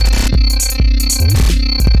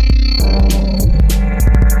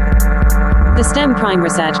STEM Prime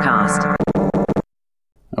Research Cast.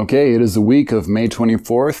 Okay, it is the week of May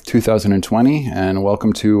 24th, 2020, and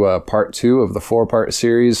welcome to part 2 of the 4-part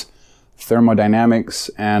series, Thermodynamics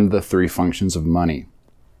and the 3 Functions of Money.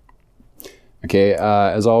 Okay,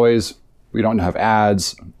 as always, we don't have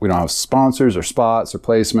ads, we don't have sponsors or spots or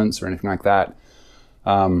placements or anything like that.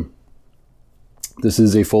 This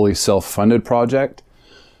is a fully self-funded project,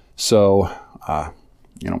 so,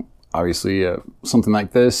 obviously something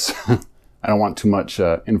like this, I don't want too much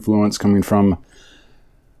influence coming from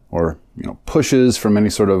or pushes from any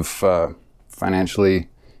sort of financially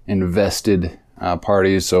invested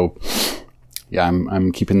parties. So yeah,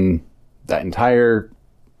 I'm keeping that entire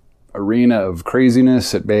arena of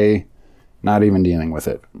craziness at bay, not even dealing with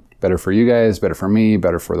it. Better for you guys, better for me,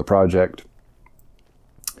 better for the project.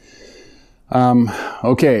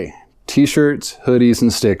 Okay, t-shirts, hoodies,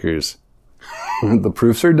 and stickers. The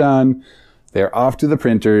proofs are done. They're off to the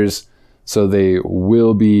printers, so they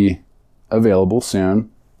will be available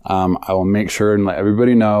soon. I will make sure and let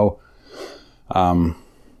everybody know.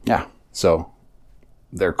 So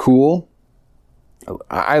they're cool.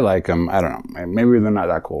 I like them. I don't know. Maybe they're not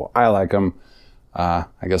that cool. I like them. I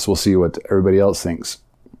guess we'll see what everybody else thinks.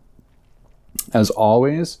 As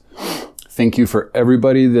always, thank you for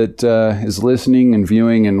everybody that is listening and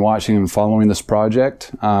viewing and watching and following this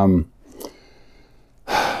project.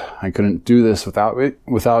 I couldn't do this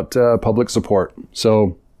without public support.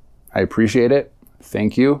 So I appreciate it.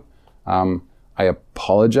 Thank you. I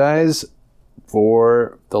apologize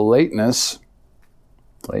for the lateness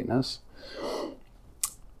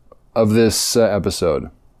of this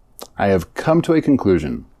episode. I have come to a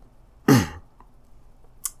conclusion.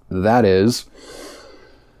 That is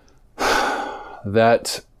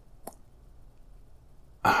that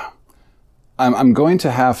I'm going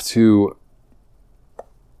to have to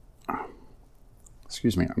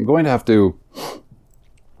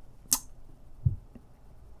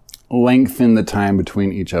lengthen the time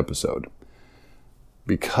between each episode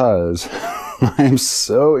because I am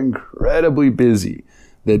so incredibly busy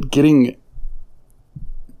that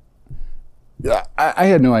I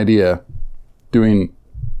had no idea doing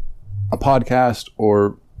a podcast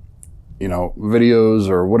or videos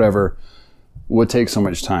or whatever would take so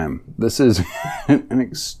much time. This is an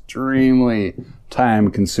extremely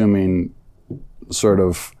time-consuming sort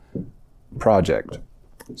of project.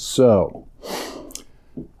 So,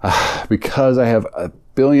 because I have a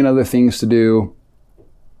billion other things to do,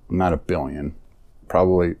 not a billion,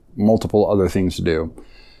 probably multiple other things to do,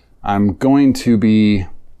 I'm going to be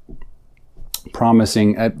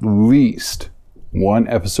promising at least 1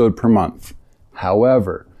 episode per month.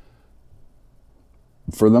 However,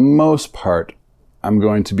 for the most part, I'm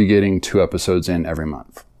going to be getting 2 episodes in every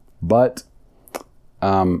month. But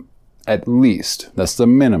at least, that's the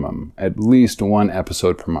minimum, at least 1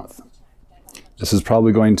 episode per month. This is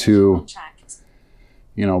probably going to,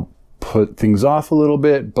 put things off a little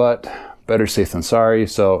bit, but better safe than sorry.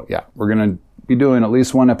 So yeah, we're going to be doing at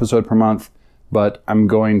least 1 episode per month, but I'm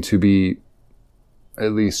going to be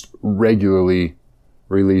at least regularly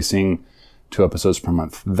releasing 2 episodes per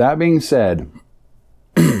month. That being said,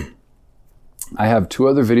 I have 2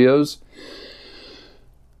 other videos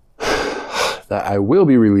that I will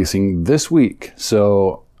be releasing this week.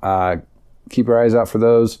 So keep your eyes out for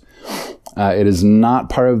those. It is not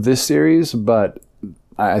part of this series, but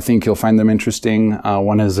I think you'll find them interesting.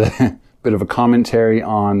 One is a bit of a commentary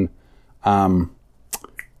on that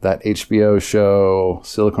HBO show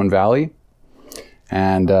Silicon Valley.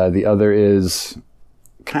 And the other is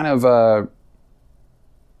kind of a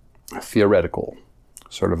theoretical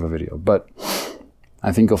sort of a video. But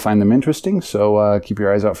I think you'll find them interesting, so keep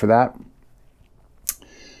your eyes out for that.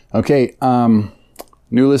 Okay,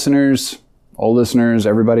 new listeners, old listeners,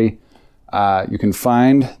 everybody, you can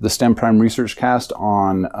find the STEM Prime Research Cast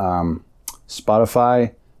on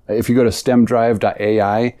Spotify. If you go to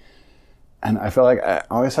stemdrive.ai, and I feel like I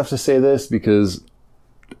always have to say this because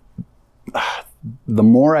the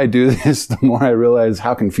more I do this, the more I realize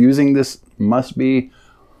how confusing this must be.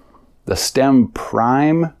 The STEM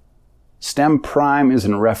Prime is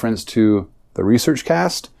in reference to the Research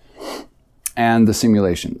Cast and the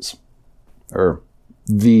simulations, or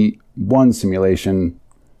the one simulation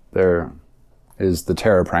there is the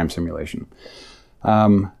Terra Prime simulation.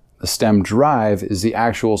 The STEM Drive is the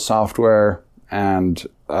actual software and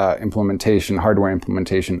hardware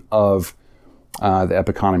implementation of the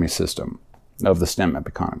epiconomy system, of the STEM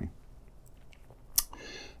epiconomy.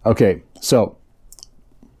 Okay, so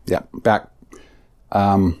yeah, back.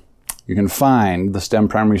 You can find the STEM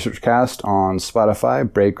Prime Research Cast on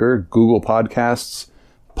Spotify, Breaker, Google Podcasts,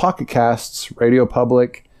 Pocket Casts, Radio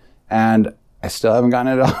Public, and I still haven't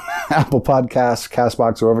gotten it on Apple Podcasts,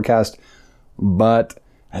 CastBox, or Overcast. But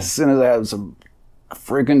as soon as I have some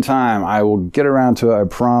freaking time, I will get around to it, I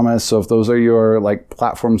promise. So if those are your like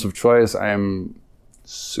platforms of choice, I am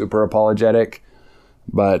super apologetic.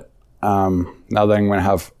 But now that I'm going to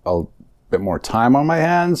have a bit more time on my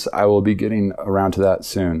hands, I will be getting around to that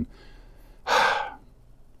soon.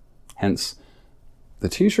 Hence, the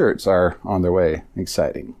t-shirts are on their way.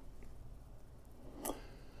 Exciting.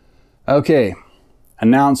 Okay,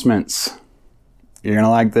 announcements. You're going to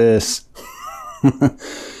like this.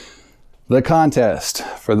 The contest,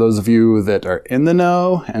 for those of you that are in the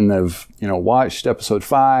know and have, watched episode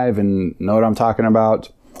 5 and know what I'm talking about,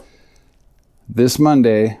 this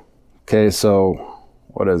Monday, okay, so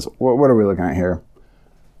what are we looking at here?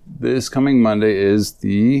 This coming Monday is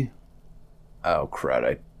the, oh crud,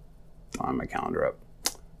 I don't have my calendar up.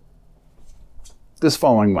 This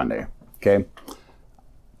following Monday, okay?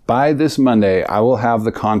 By this Monday, I will have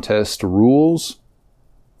the contest rules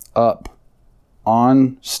up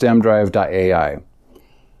on stemdrive.ai.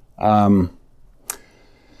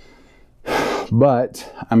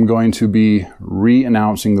 But I'm going to be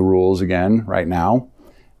re-announcing the rules again right now.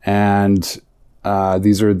 And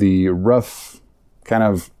these are the rough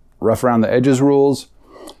around the edges rules.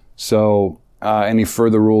 So any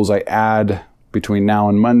further rules I add between now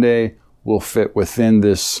and Monday will fit within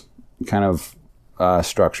this kind of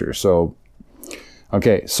structure. So,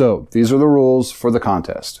 okay, so these are the rules for the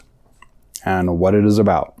contest and what it is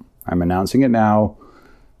about. I'm announcing it now,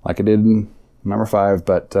 like I did in number 5,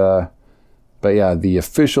 but yeah, the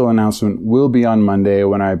official announcement will be on Monday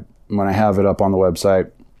when I have it up on the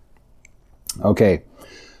website. Okay,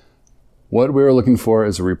 what we're looking for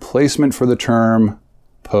is a replacement for the term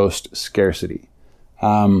post-scarcity.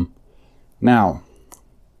 Now,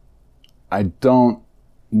 I don't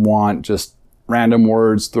want just random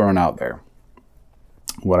words thrown out there.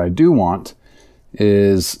 What I do want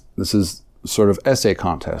is, this is sort of essay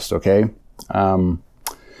contest, okay? I'll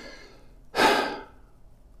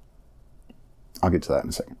get to that in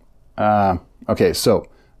a second. Okay, so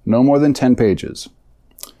no more than 10 pages.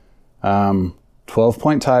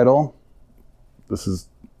 12-point title. This is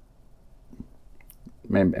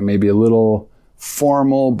maybe a little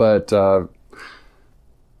formal, but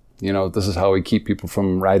this is how we keep people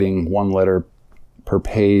from writing one letter per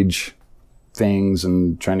page things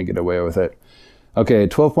and trying to get away with it. Okay,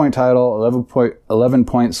 12-point title,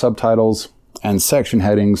 11-point subtitles and section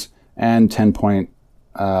headings, and 10-point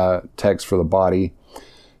text for the body.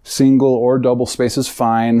 Single or double space is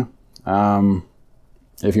fine.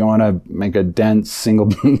 If you want to make a dense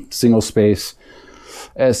single space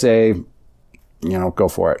essay, go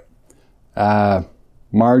for it.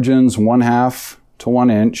 Margins 1/2 to 1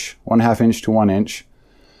 inch, 1/2 inch to 1 inch.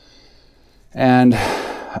 And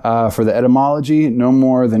for the etymology, no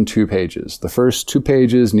more than 2 pages. The first 2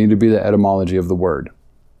 pages need to be the etymology of the word.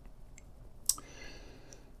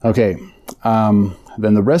 Okay, then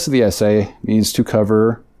the rest of the essay needs to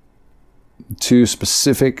cover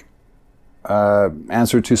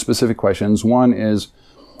answer 2 specific questions. One is,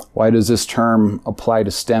 why does this term apply to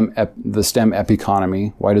the STEM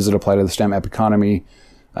epiconomy? Why does it apply to the STEM epiconomy?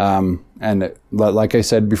 And like I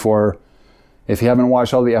said before, if you haven't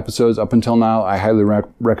watched all the episodes up until now, I highly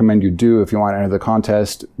recommend you do if you want to enter the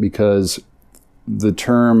contest, because the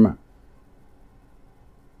term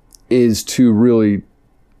is to really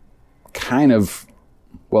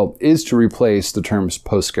is to replace the terms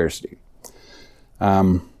post-scarcity.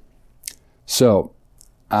 So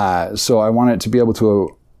I want it to be able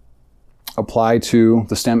to apply to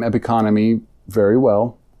the STEM epiconomy very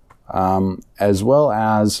well, as well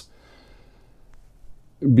as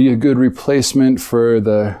be a good replacement for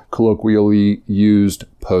the colloquially used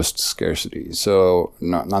post-scarcity. So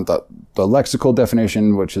not the lexical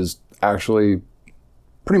definition, which is actually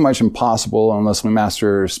pretty much impossible unless we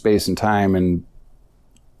master space and time and,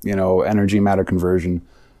 energy matter conversion.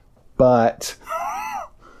 But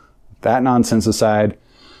that nonsense aside,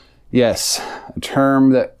 yes, a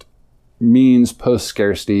term that means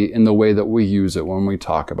post-scarcity in the way that we use it when we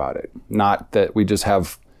talk about it. Not that we just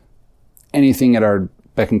have anything at our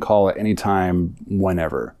beck and call at any time,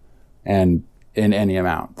 whenever, and in any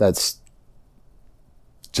amount. That's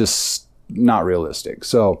just not realistic.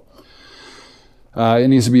 So it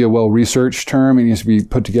needs to be a well-researched term. It needs to be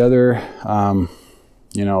put together,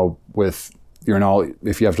 with your knowledge.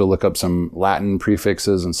 If you have to look up some Latin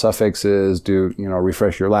prefixes and suffixes,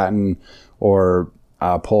 refresh your Latin, or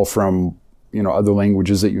pull from, other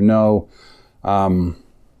languages that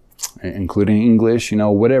including English,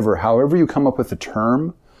 however you come up with a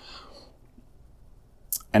term,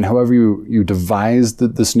 and however you devise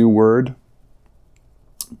this new word,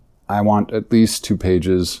 I want at least 2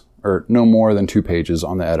 pages, or no more than 2 pages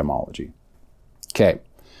on the etymology. Okay.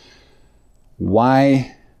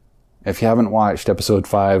 Why, if you haven't watched episode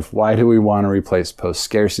 5, why do we want to replace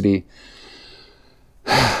post-scarcity?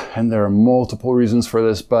 And there are multiple reasons for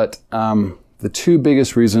this, but the 2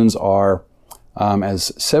 biggest reasons are,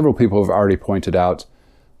 as several people have already pointed out,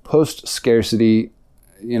 post-scarcity,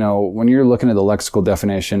 you know, when you're looking at the lexical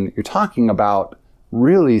definition, you're talking about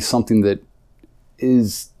really something that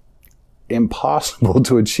is impossible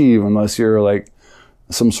to achieve unless you're like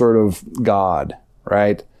some sort of god,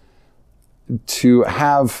 right? To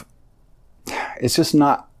have, it's just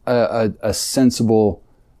not a sensible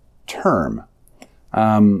term.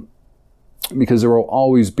 Because there will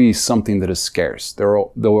always be something that is scarce. There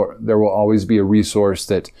will always be a resource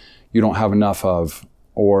that you don't have enough of,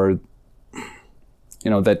 or you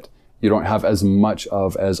know, that you don't have as much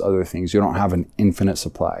of as other things. You don't have an infinite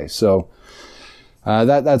supply. So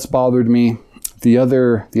that's bothered me. The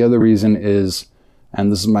other reason is,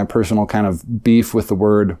 and this is my personal kind of beef with the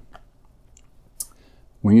word,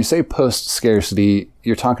 when you say post-scarcity,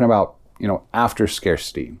 you're talking about, you know, after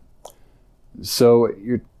scarcity. So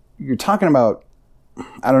you're talking about,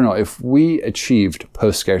 I don't know, if we achieved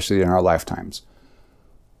post-scarcity in our lifetimes,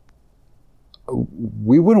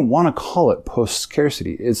 we wouldn't want to call it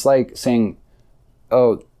post-scarcity. It's like saying,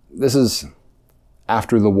 oh, this is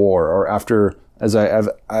after the war, or after, as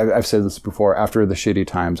I've said this before, after the shitty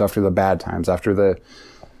times, after the bad times, after the,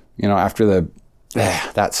 you know, after the,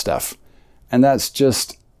 that stuff. And that's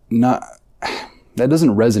just not, that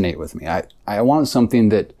doesn't resonate with me. I want something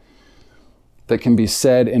that can be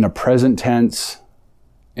said in a present tense,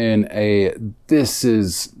 in a, this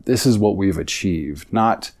is what we've achieved,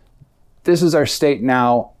 not this is our state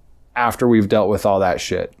now after we've dealt with all that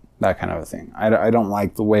shit, that kind of a thing. I don't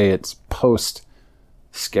like the way it's post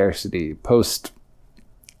scarcity, post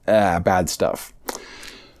bad stuff.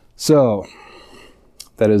 So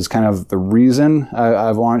that is kind of the reason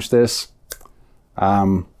I've launched this.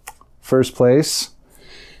 First place,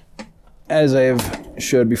 as I've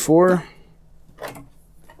showed before,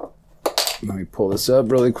 let me pull this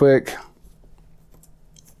up really quick.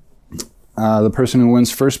 The person who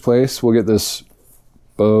wins first place will get this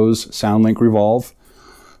Bose SoundLink Revolve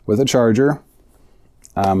with a charger.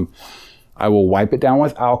 I will wipe it down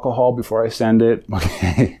with alcohol before I send it,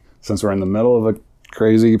 okay, since we're in the middle of a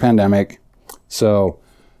crazy pandemic. So,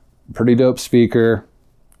 pretty dope speaker,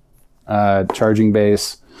 charging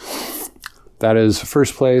base. That is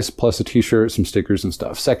first place, plus a t-shirt, some stickers and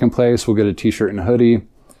stuff. Second place, we'll get a t-shirt and a hoodie.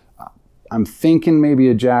 I'm thinking maybe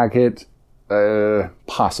a jacket,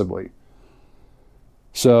 possibly.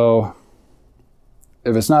 So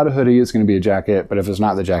if it's not a hoodie, it's going to be a jacket. But if it's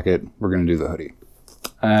not the jacket, we're going to do the hoodie.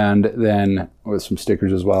 And then with some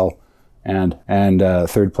stickers as well. And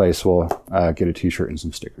third place, we'll get a t-shirt and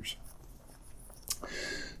some stickers.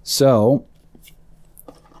 So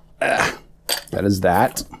that is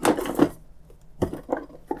that.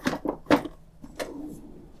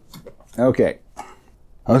 Okay.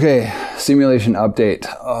 Okay, simulation update.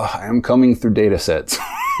 I am combing through data sets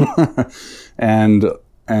and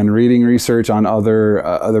reading research on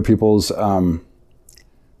other people's kind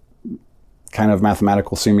of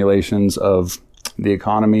mathematical simulations of the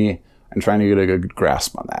economy and trying to get a good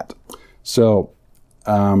grasp on that. So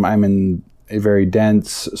I'm in a very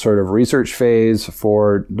dense sort of research phase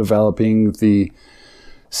for developing the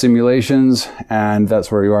simulations, and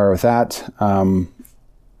that's where you are with that.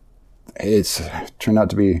 It's turned out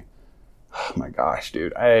to be, oh my gosh,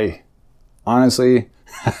 dude. I honestly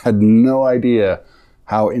had no idea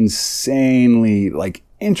how insanely like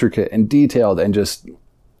intricate and detailed and just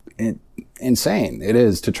insane it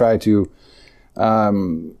is to try to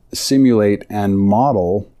simulate and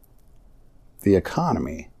model the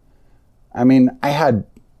economy. I mean, I had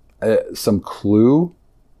some clue.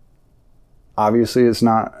 Obviously, it's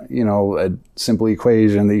not, you know, a simple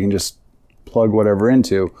equation that you can just plug whatever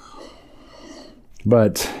into.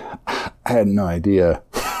 But I had no idea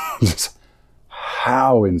just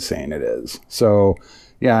how insane it is. So,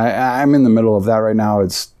 yeah, I'm in the middle of that right now.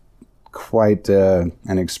 It's quite an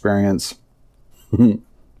experience.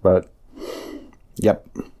 But, yep.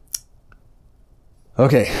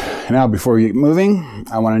 Okay, now before we get moving,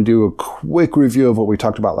 I want to do a quick review of what we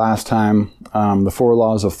talked about last time, the 4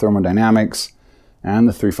 laws of thermodynamics and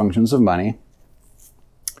the 3 functions of money.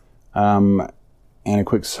 And a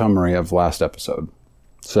quick summary of last episode.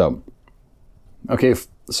 So, okay,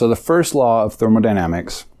 so the first law of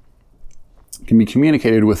thermodynamics can be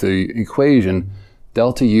communicated with the equation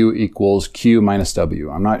delta U equals Q minus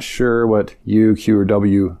W. I'm not sure what U, Q, or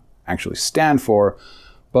W actually stand for,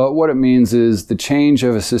 But what it means is the change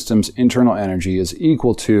of a system's internal energy is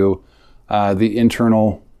equal to the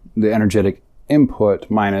energetic input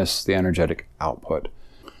minus the energetic output.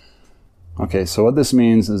 Okay, so what this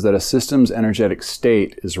means is that a system's energetic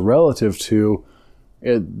state is relative to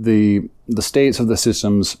the states of the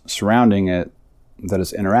systems surrounding it that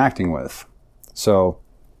it's interacting with. So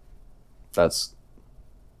that's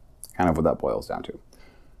kind of what that boils down to.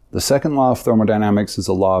 The second law of thermodynamics is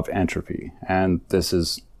the law of entropy, and this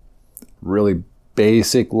is really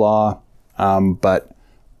basic law, but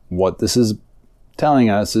what this is telling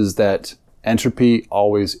us is that entropy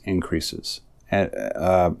always increases. And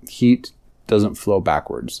heat doesn't flow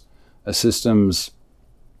backwards. A system's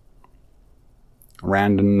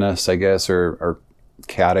randomness, I guess, or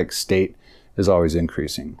chaotic state is always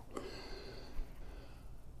increasing.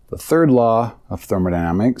 The third law of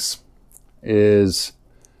thermodynamics tells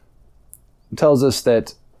us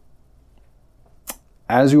that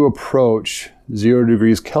as you approach 0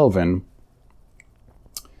 degrees Kelvin,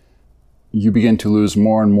 you begin to lose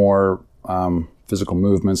more and more physical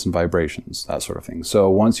movements and vibrations, that sort of thing. So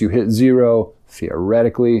once you hit 0,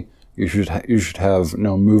 theoretically, you should have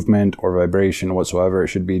no movement or vibration whatsoever. It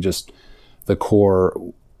should be just the core,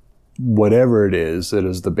 whatever it is, that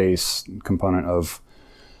is the base component of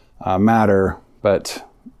matter. But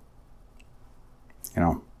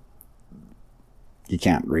you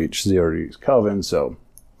can't reach 0 degrees Kelvin. So,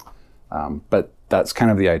 but that's kind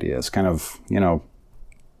of the idea. It's kind of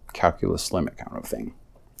calculus limit kind of thing.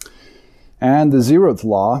 And the 0th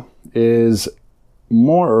law is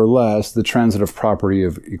more or less the transitive property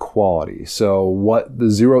of equality. So what the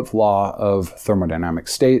 0th law of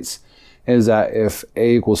thermodynamics states is that if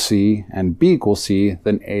A equals C and B equals C,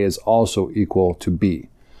 then A is also equal to B.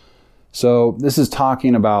 So this is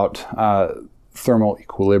talking about thermal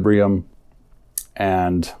equilibrium,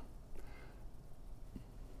 and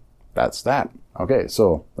that's that. Okay,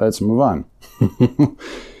 so let's move on.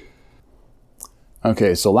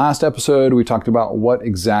 Okay, so last episode we talked about what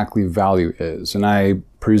exactly value is, and I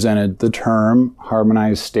presented the term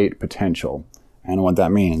harmonized state potential and what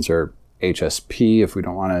that means, or HSP if we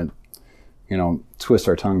don't want to, twist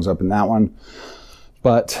our tongues up in that one.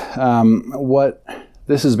 But what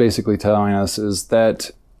this is basically telling us is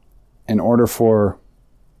that in order for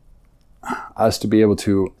us to be able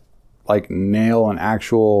to nail an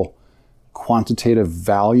actual quantitative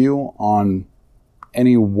value on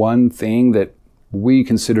any one thing that we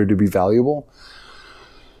consider to be valuable,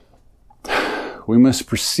 we must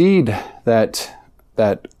precede that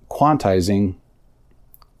quantizing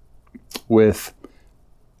with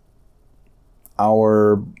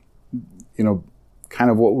our,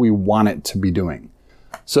 kind of what we want it to be doing.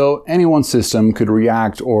 So any one system could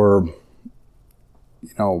react or,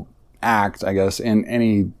 act, I guess, in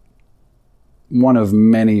any one of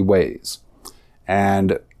many ways.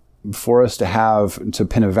 And for us to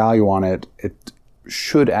pin a value on it, it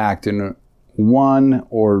should act in one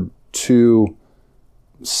or two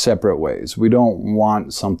separate ways. We don't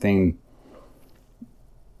want something,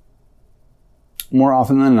 more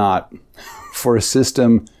often than not, for a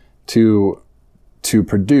system to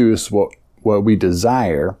produce what we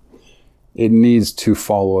desire, it needs to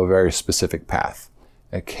follow a very specific path.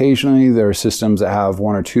 Occasionally there are systems that have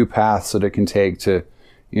one or two paths that it can take to,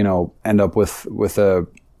 end up with a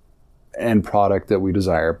end product that we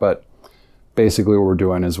desire. But basically what we're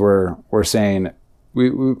doing is we're saying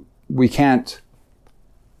we can't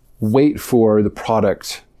wait for the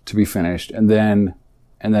product to be finished and then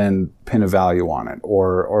pin a value on it,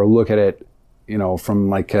 or look at it, from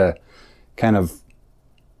like a kind of,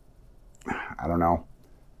 I don't know,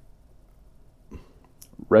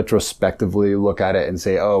 retrospectively look at it and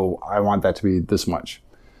say, oh, I want that to be this much.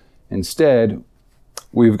 Instead,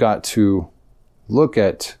 we've got to look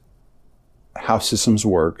at how systems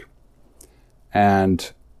work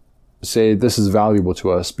and say this is valuable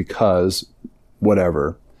to us because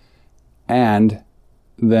whatever, and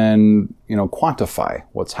then quantify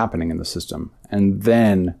what's happening in the system, and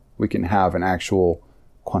then we can have an actual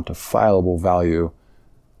quantifiable value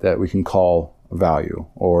that we can call a value,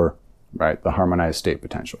 or the harmonized state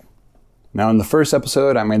potential. Now, in the first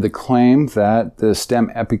episode, I made the claim that the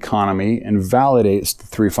STEM economy invalidates the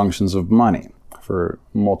three functions of money for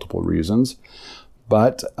multiple reasons.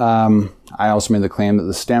 But I also made the claim that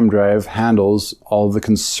the STEM drive handles all of the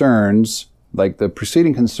concerns, like the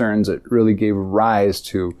preceding concerns that really gave rise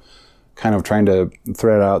to kind of trying to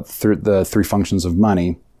thread out the three functions of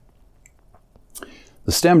money.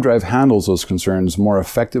 The STEM drive handles those concerns more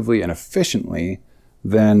effectively and efficiently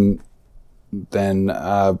than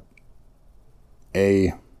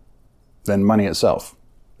money itself,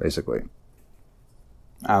 basically.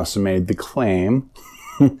 I also made the claim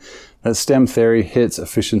that STEM theory hits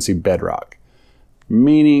efficiency bedrock,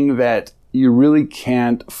 meaning that you really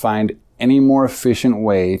can't find any more efficient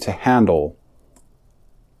way to handle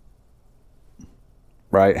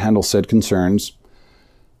said concerns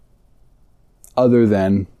other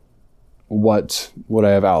than what I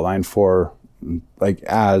have outlined for, like,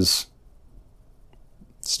 as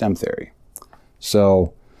STEM theory.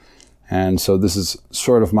 So this is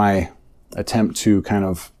sort of my attempt to kind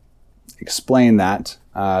of explain that's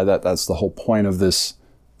the whole point of this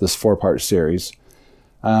 4-part series.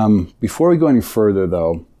 Before we go any further,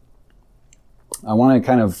 though, I want to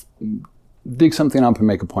kind of dig something up and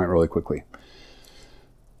make a point really quickly.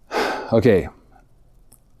 Okay.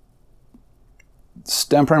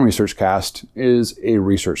 STEM Prime Research Cast is a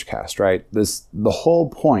research cast, right? The whole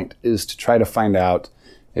point is to try to find out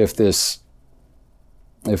if the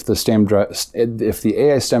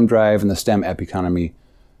AI STEM drive and the STEM economy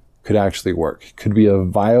could actually work, could be a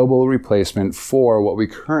viable replacement for what we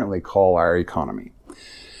currently call our economy.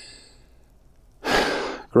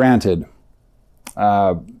 Granted,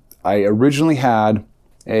 I originally had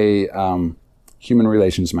a human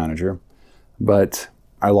relations manager, but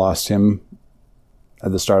I lost him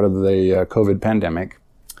at the start of the COVID pandemic.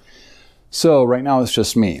 So right now it's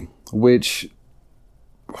just me, which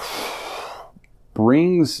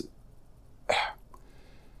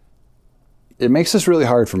it makes this really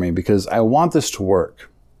hard for me because I want this to work,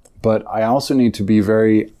 but I also need to be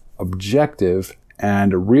very objective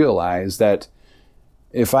and realize that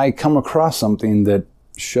if I come across something that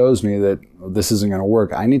shows me that this isn't going to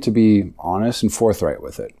work, I need to be honest and forthright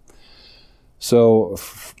with it. So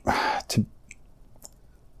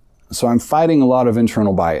I'm fighting a lot of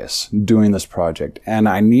internal bias doing this project, and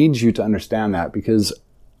I need you to understand that, because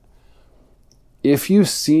if you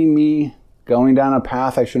see me going down a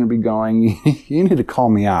path I shouldn't be going, you need to call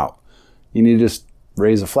me out. You need to just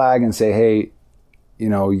raise a flag and say, hey,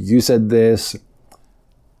 you said this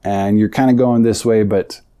and you're kind of going this way,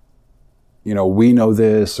 but we know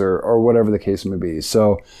this, or whatever the case may be.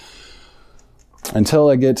 So until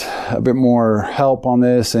I get a bit more help on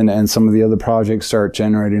this and some of the other projects start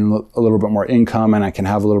generating a little bit more income and I can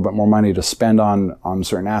have a little bit more money to spend on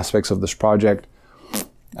certain aspects of this project,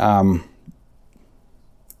 I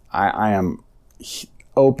am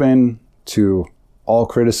open to all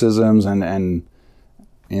criticisms and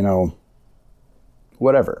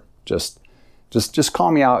whatever. Just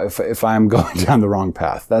call me out if I'm going down the wrong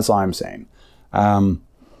path. That's all I'm saying.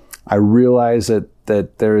 I realize that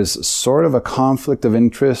there is sort of a conflict of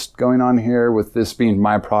interest going on here with this being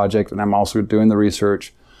my project, and I'm also doing the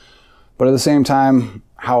research. But at the same time,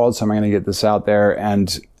 how else am I going to get this out there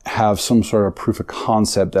and have some sort of proof of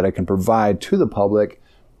concept that I can provide to the public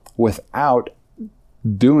without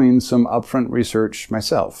doing some upfront research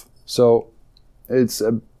myself? So it's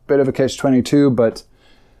a bit of a catch-22, but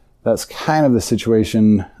that's kind of the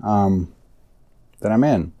situation that I'm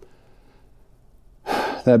in.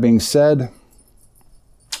 That being said,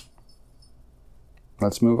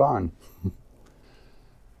 let's move on.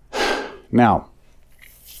 Now,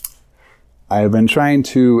 I have been trying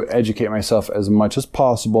to educate myself as much as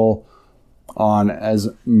possible on as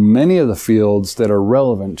many of the fields that are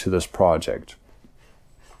relevant to this project.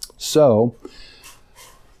 So,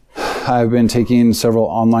 I've been taking several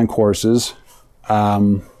online courses,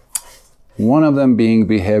 one of them being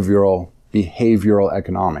behavioral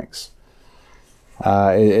economics.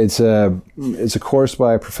 It's a course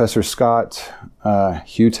by Professor Scott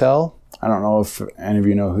Hutel. I don't know if any of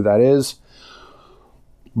you know who that is,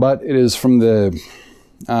 but it is from the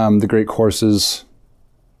Great Courses.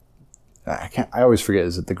 I always forget.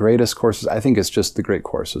 Is it the Greatest Courses? I think it's just the Great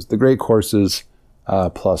Courses. The Great Courses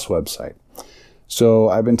Plus website. So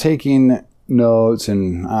I've been taking notes,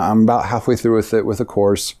 and I'm about halfway through with a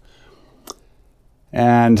course,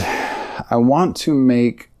 and I want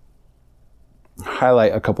to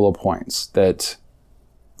highlight a couple of points that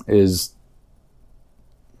is,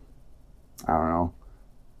 I don't know,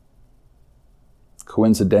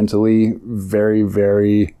 coincidentally very,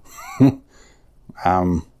 very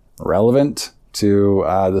relevant to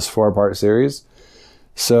this 4-part series.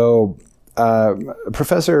 So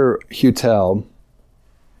Professor Hutel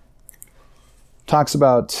talks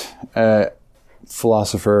about a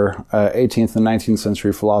philosopher, 18th and 19th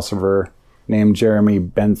century philosopher named Jeremy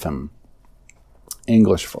Bentham,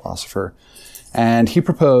 English philosopher. And he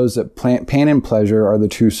proposed that pain and pleasure are the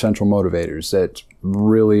two central motivators that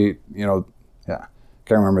really, can't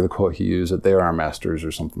remember the quote he used, that they are our masters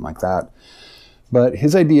or something like that. But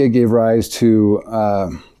his idea gave rise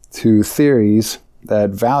to theories that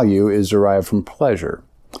value is derived from pleasure.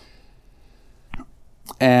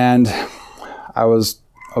 And I was,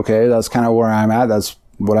 okay, that's kind of where I'm at. That's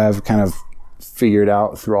what I've kind of figured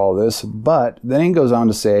out through all this. But then he goes on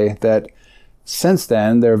to say that since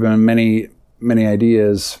then, there have been many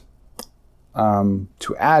ideas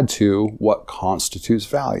to add to what constitutes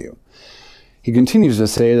value. He continues to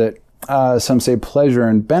say that some say pleasure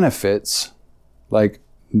and benefits, like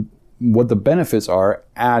what the benefits are,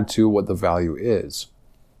 add to what the value is.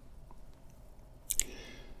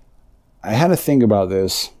 I had to think about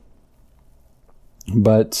this,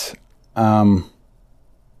 but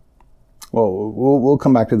we'll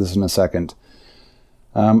come back to this in a second.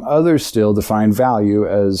 Others still define value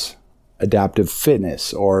as adaptive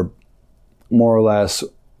fitness, or more or less,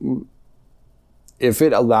 if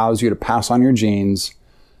it allows you to pass on your genes,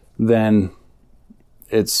 then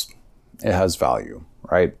it has value,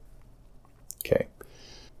 right? Okay.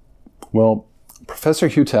 Well, Professor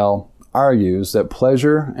Hutel argues that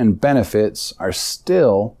pleasure and benefits are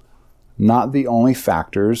still not the only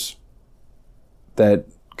factors that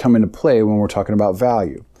come into play when we're talking about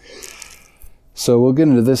value. So we'll get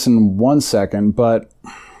into this in 1 second, but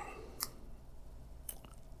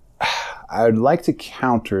I'd like to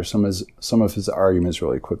counter some of his arguments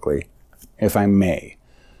really quickly, if I may.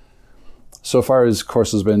 So far, his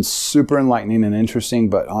course has been super enlightening and interesting,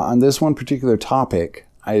 but on this one particular topic,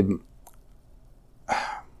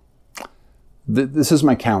 this is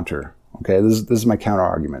my counter, okay? This is my counter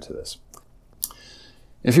argument to this.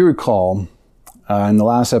 If you recall, in the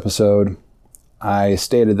last episode, I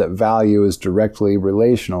stated that value is directly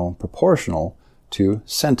proportional to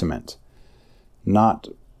sentiment, not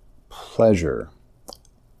pleasure.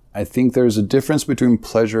 I think there's a difference between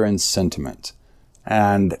pleasure and sentiment.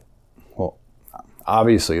 And, well,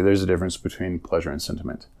 obviously there's a difference between pleasure and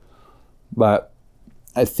sentiment. But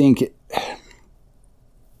I think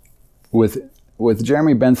with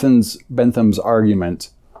Jeremy Bentham's argument,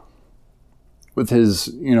 with his,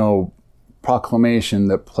 proclamation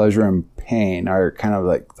that pleasure and pain are kind of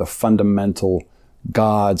like the fundamental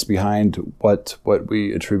gods behind what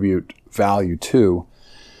we attribute value to,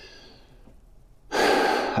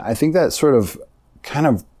 I think that sort of kind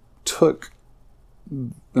of took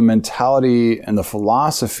the mentality and the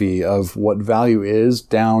philosophy of what value is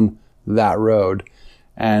down that road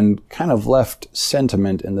and kind of left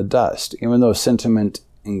sentiment in the dust. Even though sentiment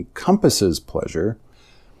encompasses pleasure,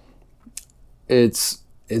 it's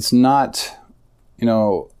not,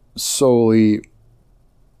 solely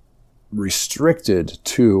restricted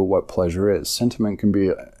to what pleasure is. Sentiment can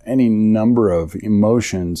be any number of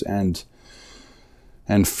emotions and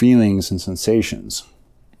feelings and sensations.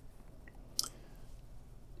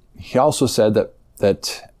 He also said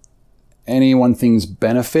that any one thing's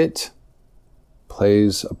benefit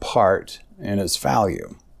plays a part in its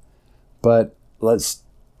value. But let's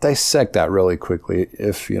dissect that really quickly,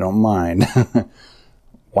 if you don't mind.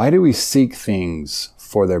 Why do we seek things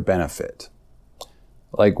for their benefit?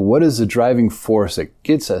 Like, what is the driving force that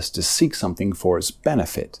gets us to seek something for its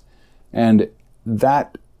benefit? And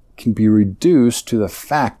that can be reduced to the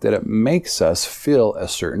fact that it makes us feel a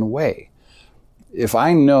certain way. If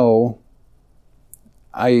I know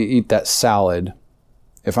I eat that salad,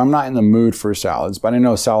 if I'm not in the mood for salads, but I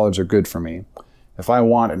know salads are good for me, if I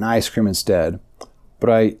want an ice cream instead, but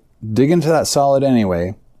I dig into that salad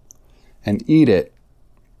anyway and eat it,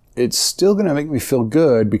 it's still going to make me feel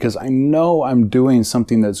good because I know I'm doing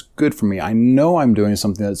something that's good for me. I know I'm doing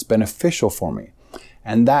something that's beneficial for me.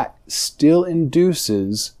 And that still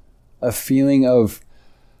induces a feeling of,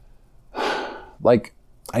 like,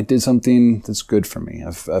 I did something that's good for me.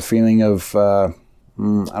 A feeling of, I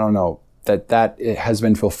don't know, that it has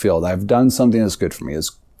been fulfilled. I've done something that's good for me.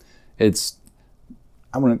 It's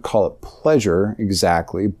I wouldn't call it pleasure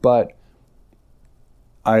exactly, but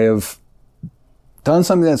I have done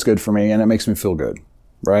something that's good for me and it makes me feel good,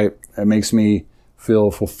 right? It makes me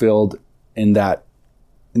feel fulfilled in that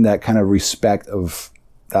kind of respect of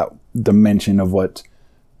that dimension of what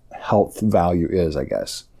health value is, I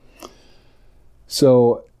guess.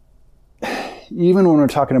 So even when we're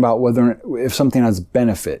talking about if something has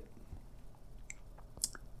benefit,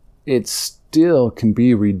 it still can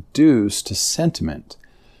be reduced to sentiment.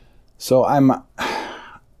 So I'm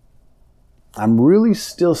really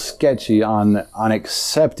still sketchy on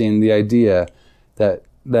accepting the idea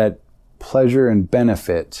that pleasure and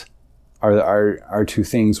benefit are two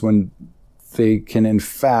things when they can in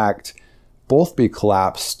fact both be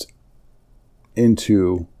collapsed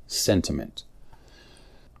into sentiment.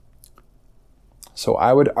 So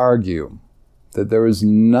I would argue that there is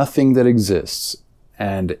nothing that exists,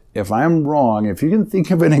 and if I'm wrong, if you can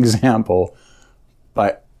think of an example,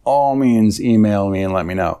 by all means email me and let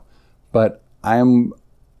me know. But I'm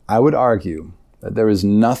I would argue that there is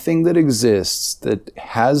nothing that exists that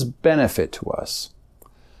has benefit to us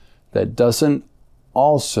that doesn't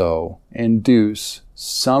also induce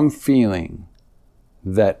some feeling,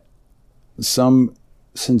 that some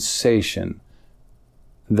sensation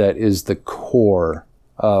that is the core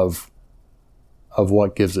of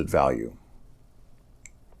what gives it value.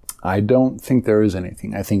 I don't think there is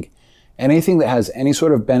anything. I think anything that has any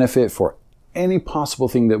sort of benefit for any possible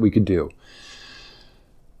thing that we could do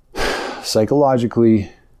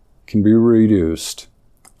psychologically can be reduced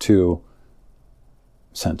to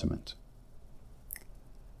sentiment.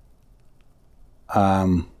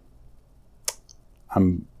 I'm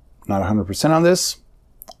not 100% on this.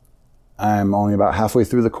 I'm only about halfway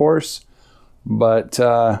through the course, but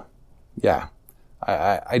yeah,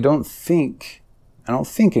 I don't think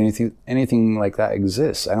anything like that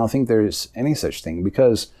exists. I don't think there's any such thing,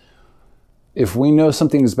 because if we know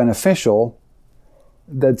something is beneficial,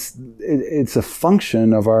 it's a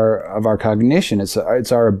function of our cognition. It's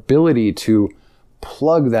our ability to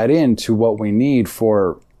plug that into what we need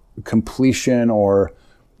for completion or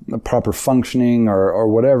the proper functioning or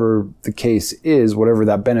whatever the case is, whatever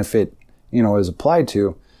that benefit is applied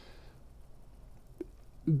to.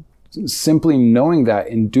 Simply knowing that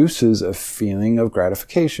induces a feeling of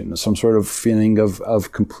gratification, some sort of feeling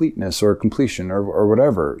of completeness or completion or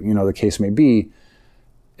whatever the case may be.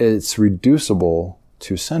 It's reducible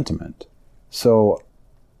to sentiment. So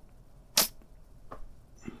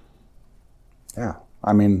yeah,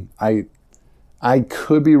 I mean, I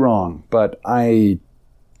could be wrong, but I'm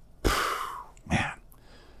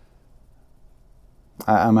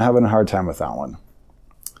having a hard time with that one.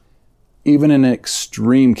 Even in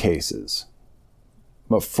extreme cases.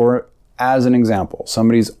 But as an example,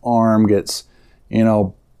 somebody's arm gets,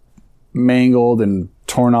 mangled and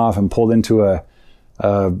torn off and pulled into a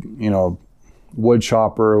wood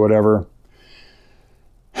chopper or whatever.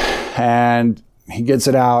 And he gets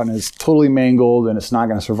it out and it's totally mangled and it's not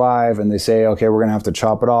going to survive. And they say, okay, we're going to have to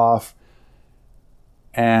chop it off.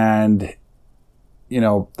 And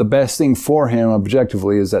the best thing for him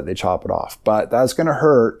objectively is that they chop it off. But that's going to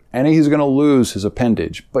hurt, and he's going to lose his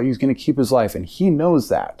appendage, but he's going to keep his life, and he knows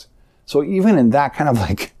that. So even in that kind of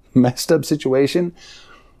like messed up situation,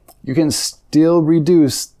 you can still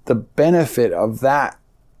reduce the benefit of that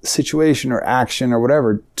situation or action or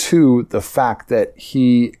whatever to the fact that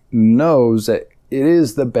he knows that it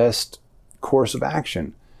is the best course of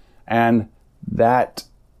action. And that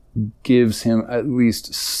gives him at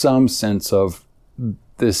least some sense of,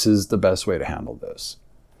 this is the best way to handle this.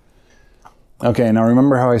 Okay, now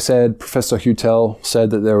remember how I said Professor Hutel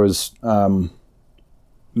said that there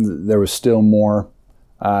was still more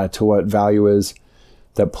to what value is,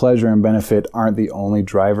 that pleasure and benefit aren't the only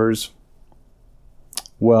drivers?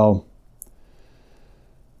 Well,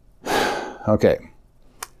 okay.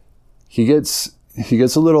 He gets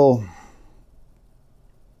a little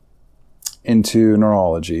into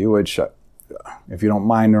neurology, which, if you don't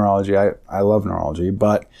mind neurology, I love neurology,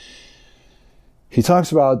 but he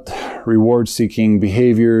talks about reward-seeking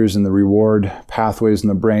behaviors and the reward pathways in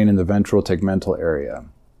the brain in the ventral tegmental area.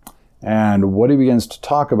 And what he begins to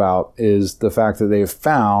talk about is the fact that they've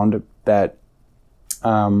found that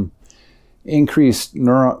neurons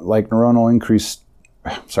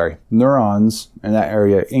in that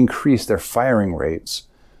area increase their firing rates,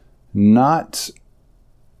 not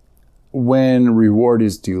when reward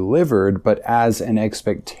is delivered, but as an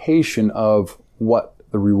expectation of what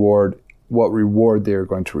reward they're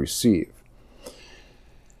going to receive.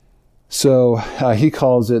 So he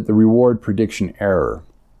calls it the reward prediction error,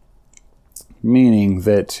 meaning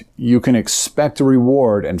that you can expect a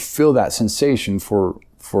reward and feel that sensation for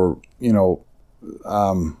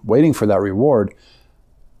waiting for that reward,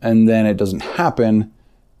 and then it doesn't happen,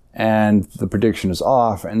 and the prediction is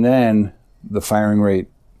off, and then the firing rate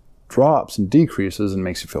drops and decreases and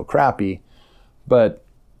makes you feel crappy. But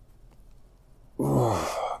man,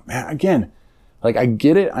 again, like, I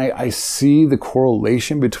get it. I see the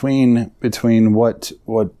correlation between what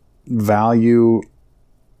value,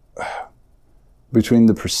 between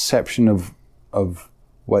the perception of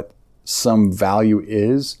what some value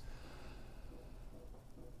is.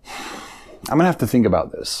 I'm gonna have to think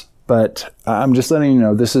about this, but I'm just letting you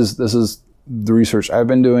know this is the research I've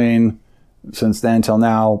been doing since then till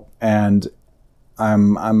now, and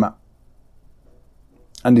I'm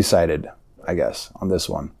undecided, I guess, on this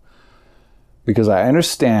one, because I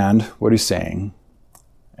understand what he's saying,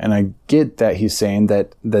 and I get that he's saying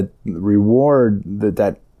that reward,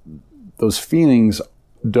 that those feelings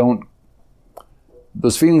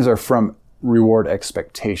are from reward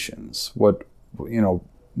expectations. What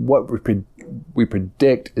we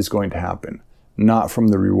predict is going to happen, not from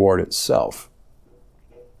the reward itself.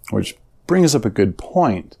 Which brings up a good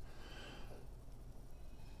point.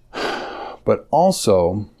 But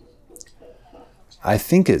also, I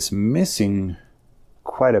think it's missing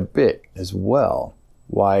quite a bit as well.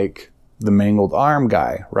 Like the mangled arm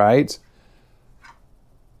guy, right?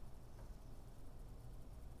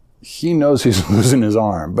 He knows he's losing his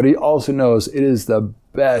arm, but he also knows it is the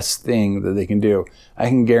best thing that they can do. I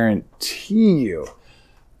can guarantee you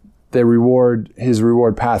his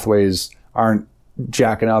reward pathways aren't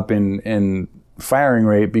jacking up in firing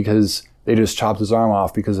rate because they just chopped his arm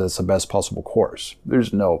off because that's the best possible course.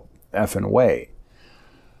 There's no effing way.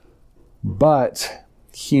 But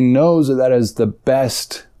he knows that is the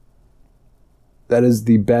best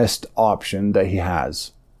option that he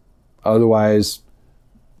has. Otherwise,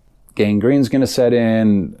 gangrene's going to set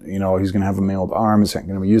in, he's going to have a mangled arm, it's going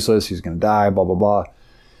to be useless, he's going to die, blah, blah, blah.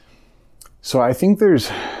 So I think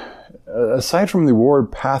aside from the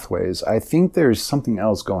reward pathways, I think there's something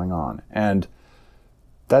else going on. And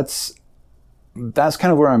that's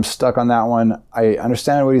kind of where I'm stuck on that one. I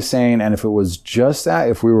understand what he's saying, and if it was just that,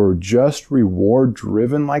 if we were just reward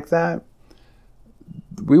driven like that,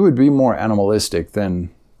 we would be more animalistic than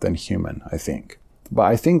human, I think. But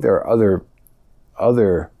I think there are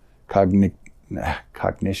other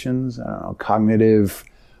cognitions, cognitive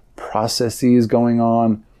processes going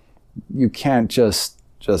on. You can't just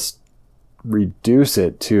reduce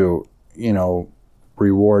it to,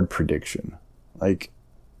 reward prediction. Like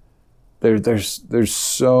there's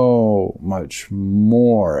so much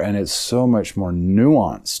more, and it's so much more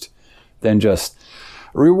nuanced than just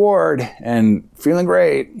reward and feeling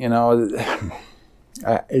great.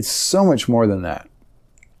 It's so much more than that.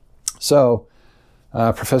 So,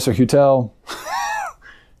 Professor Hutel,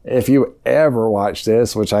 if you ever watch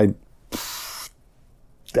this, which I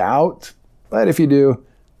doubt, but if you do,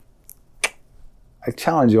 I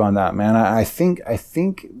challenge you on that, man. I think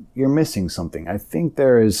you're missing something. I think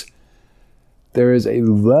there is a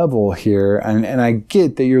level here, and I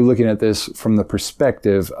get that you're looking at this from the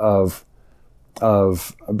perspective of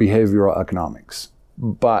behavioral economics.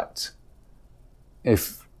 But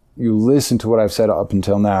if you listen to what I've said up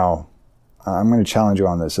until now, I'm going to challenge you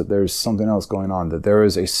on this, that there's something else going on, that there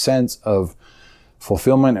is a sense of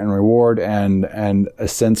fulfillment and reward and a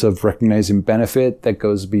sense of recognizing benefit that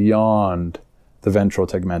goes beyond the ventral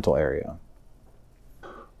tegmental area.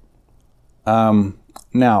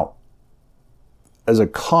 Now, as a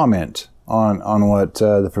comment on what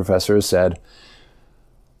the professor has said,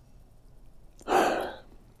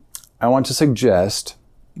 I want to suggest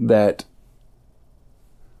that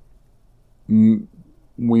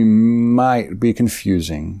we might be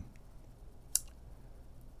confusing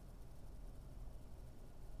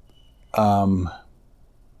the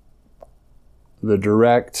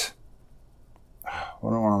direct,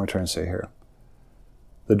 what am I trying to say here?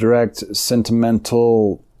 The direct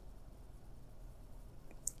sentimental,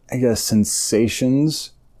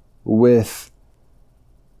 sensations with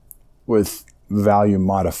value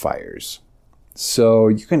modifiers. So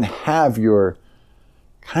you can have your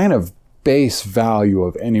kind of base value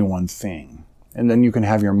of any one thing, and then you can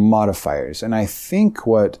have your modifiers. And I think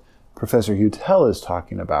what Professor Hutel is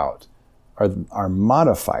talking about are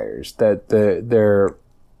modifiers, that they're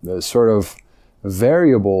the sort of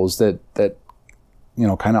variables that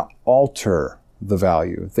kind of alter the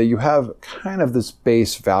value, that you have kind of this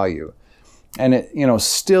base value, and it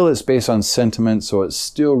still is based on sentiment, so it's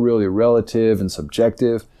still really relative and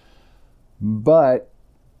subjective, but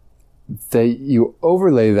that you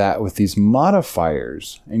overlay that with these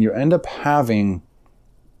modifiers and you end up having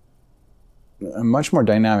a much more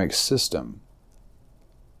dynamic system.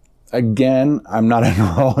 Again, I'm not a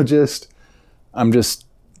neurologist. I'm just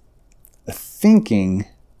thinking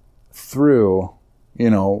through,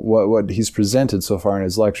 what he's presented so far in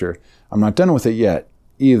his lecture. I'm not done with it yet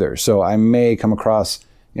either. So I may come across,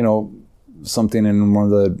 something in one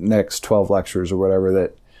of the next 12 lectures or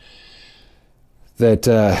whatever that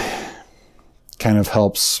kind of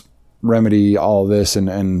helps remedy all this and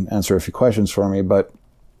answer a few questions for me. But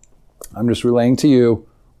I'm just relaying to you,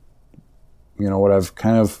 what I've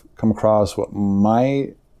kind of come across, what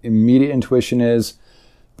my immediate intuition is.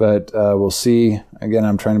 But we'll see. Again,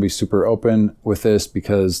 I'm trying to be super open with this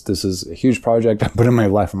because this is a huge project. I'm putting my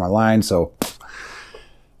life on my line, so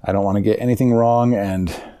I don't want to get anything wrong.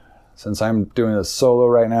 And since I'm doing this solo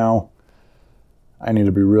right now, I need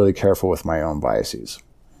to be really careful with my own biases.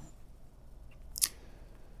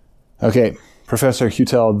 Okay, Professor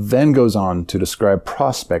Hutel then goes on to describe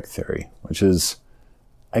prospect theory, which is,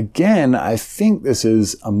 again, I think this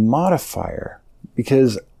is a modifier,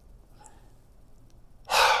 because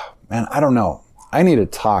man, I don't know. I need to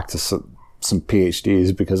talk to some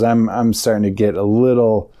PhDs because I'm starting to get a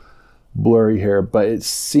little blurry here, but it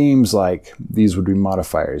seems like these would be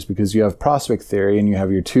modifiers because you have prospect theory and you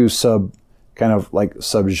have your two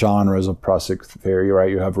subgenres of prospect theory, right?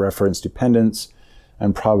 You have reference dependence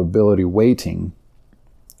and probability weighting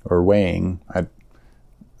or weighing.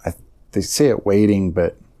 They say it weighting,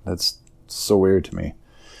 but that's so weird to me. I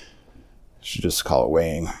should just call it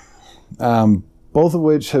weighing. Both of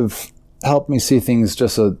which have helped me see things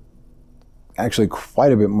just actually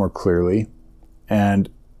quite a bit more clearly, and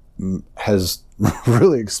has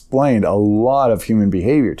really explained a lot of human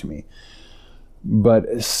behavior to me.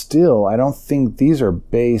 But still, I don't think these are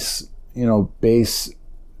base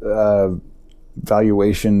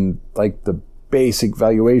valuation, like the basic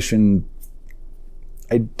valuation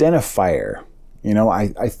identifier.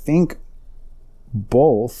 I think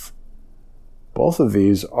both of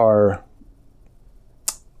these are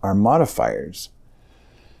modifiers.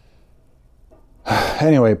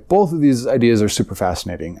 Anyway, both of these ideas are super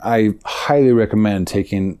fascinating. I highly recommend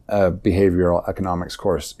taking a behavioral economics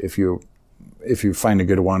course if you find a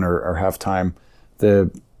good one or have time.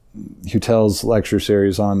 The Hutel's lecture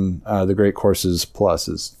series on the Great Courses Plus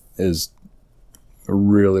is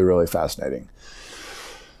really, really fascinating.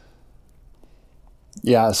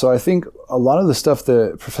 Yeah, so I think a lot of the stuff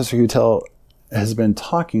that Professor Hutel has been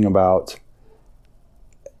talking about,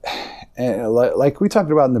 like we talked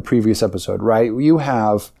about in the previous episode, right? You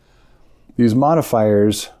have these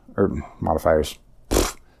modifiers.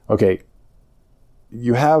 Okay.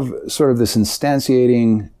 You have sort of this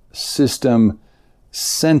instantiating system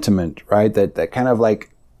sentiment, right? That kind of like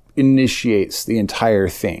initiates the entire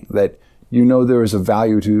thing. That there is a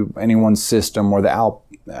value to any one system or the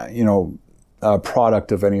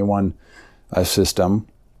product of any one system,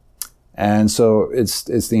 and so it's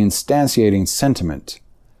the instantiating sentiment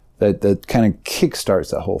that kind of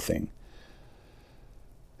kickstarts that whole thing.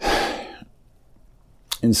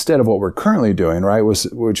 Instead of what we're currently doing, right,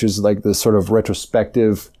 which is like this sort of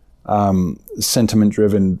retrospective,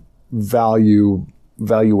 sentiment-driven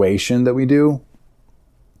valuation that we do,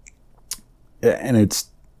 and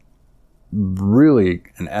it's really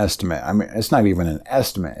an estimate. I mean, it's not even an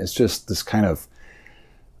estimate. It's just this kind of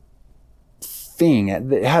thing.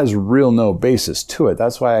 It has no basis to it.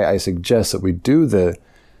 That's why I suggest that we do the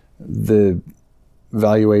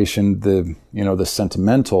valuation, the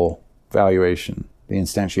sentimental valuation, the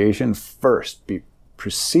instantiation first, be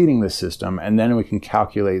preceding the system, and then we can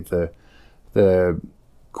calculate the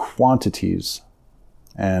quantities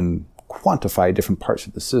and quantify different parts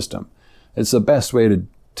of the system. It's the best way to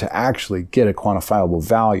actually get a quantifiable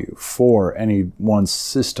value for any one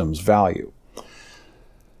system's value.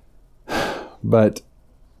 But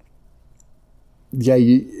yeah,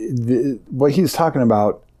 what he's talking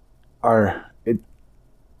about are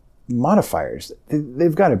modifiers.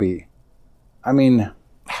 They've got to be. I mean, I'm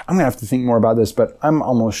going to have to think more about this, but I'm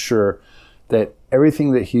almost sure that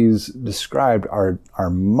everything that he's described are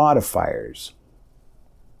modifiers.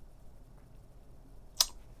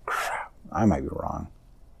 Crap, I might be wrong.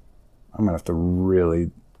 I'm going to have to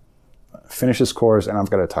really finish this course, and I've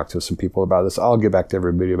got to talk to some people about this. I'll get back to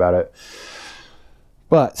everybody about it.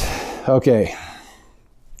 But, okay.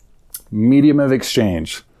 Medium of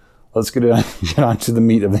exchange. Let's get on to the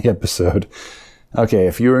meat of the episode. Okay,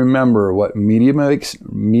 if you remember what medium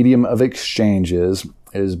of exchange is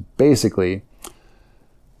basically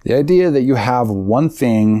the idea that you have one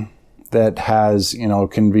thing that has,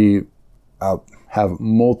 can be, have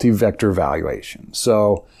multi-vector valuation.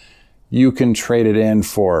 So you can trade it in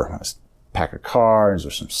for a pack of cards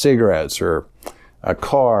or some cigarettes or a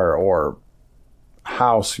car or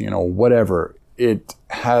house, whatever.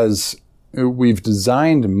 We've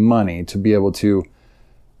designed money to be able to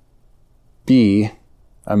be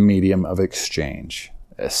a medium of exchange.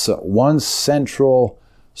 So one central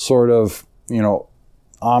sort of,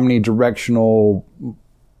 omnidirectional,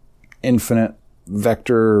 infinite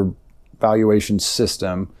vector valuation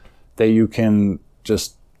system that you can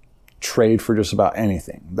just trade for just about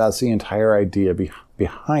anything. That's the entire idea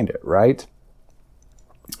behind it, right?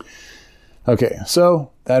 Okay,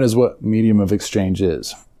 so that is what medium of exchange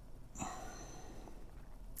is.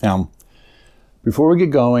 Now, before we get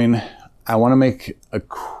going, I want to make a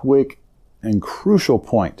quick and crucial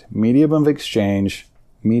point. Medium of exchange,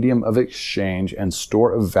 and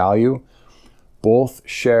store of value both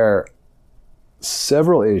share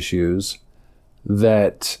several issues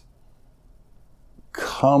that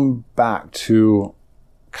come back to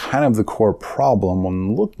kind of the core problem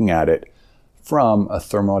when looking at it from a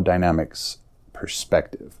thermodynamics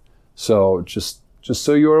perspective. So just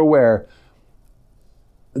so you're aware,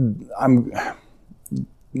 I'm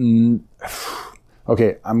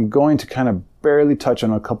okay. I'm going to kind of barely touch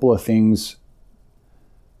on a couple of things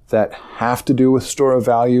that have to do with store of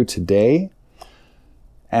value today.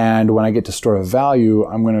 And when I get to store of value,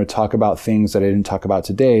 I'm going to talk about things that I didn't talk about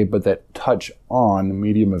today, but that touch on the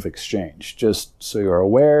medium of exchange, just so you're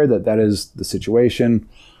aware that that is the situation.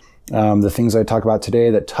 The things I talk about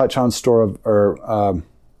today that touch on store of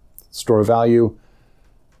value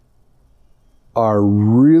are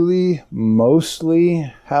really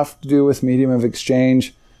mostly have to do with medium of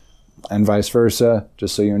exchange and vice versa,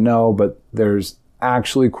 just so you know, but there's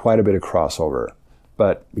actually quite a bit of crossover.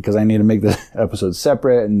 But because I need to make the episodes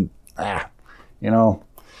separate and,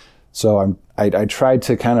 so I tried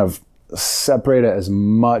to kind of separate it as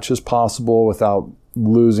much as possible without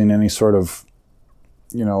losing any sort of,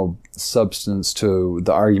 substance to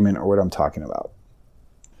the argument or what I'm talking about.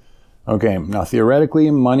 Okay, now theoretically,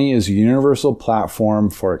 money is a universal platform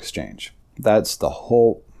for exchange. That's the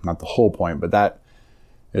whole, not the whole point, but that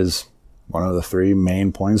is one of the three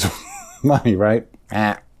main points of money, right?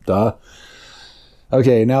 Duh.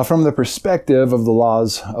 Okay, now from the perspective of the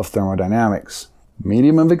laws of thermodynamics,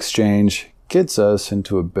 medium of exchange gets us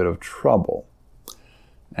into a bit of trouble.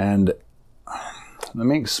 And let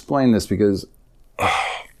me explain this because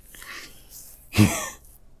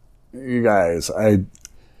you guys, I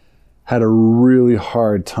had a really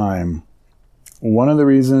hard time. One of the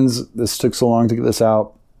reasons this took so long to get this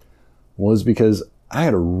out was because I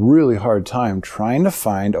had a really hard time trying to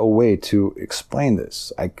find a way to explain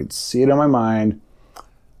this. I could see it in my mind.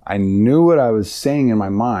 I knew what I was saying in my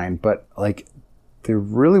mind, but there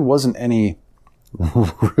really wasn't any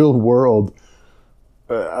real world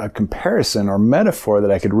comparison or metaphor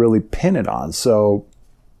that I could really pin it on. So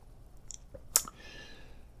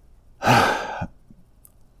I've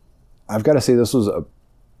got to say this was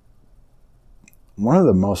one of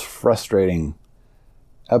the most frustrating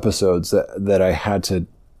episodes that I had to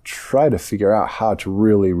try to figure out how to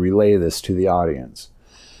really relay this to the audience.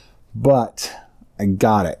 But I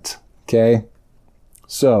got it, okay?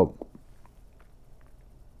 So,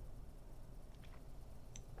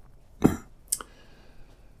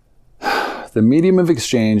 the medium of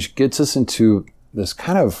exchange gets us into this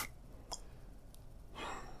kind of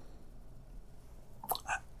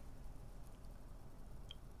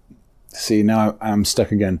see, now I'm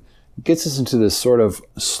stuck again. It gets us into this sort of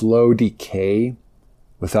slow decay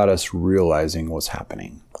without us realizing what's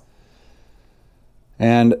happening.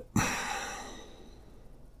 And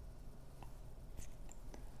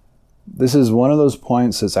this is one of those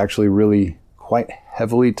points that's actually really quite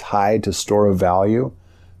heavily tied to store of value.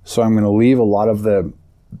 So I'm going to leave a lot of the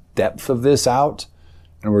depth of this out,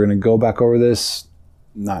 and we're going to go back over this,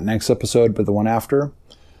 not next episode, but the one after.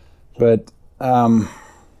 But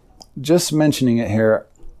just mentioning it here,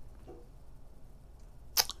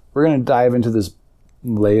 we're going to dive into this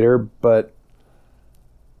later, but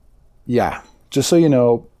yeah, just so you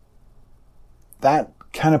know, that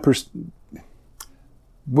kind of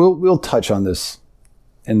we'll touch on this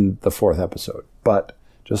in the fourth episode, but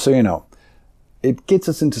just so you know, it gets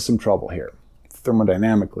us into some trouble here,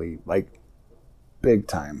 thermodynamically, big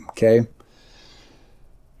time, okay?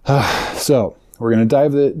 So we're going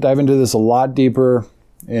to dive into this a lot deeper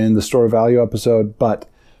in the store of value episode, but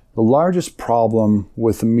the largest problem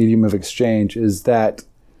with the medium of exchange is that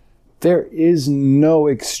there is no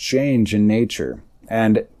exchange in nature.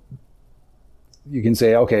 And you can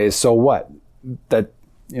say, okay, so what? That,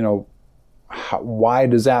 why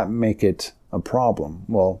does that make it a problem?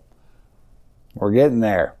 Well, we're getting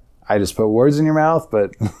there. I just put words in your mouth,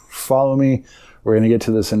 but follow me. We're going to get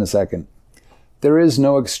to this in a second. There is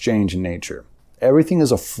no exchange in nature. Everything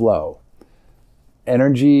is a flow.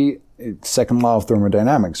 Energy, second law of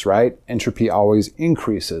thermodynamics, right? Entropy always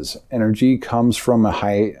increases. Energy comes from a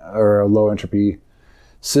high or a low entropy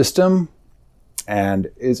system, and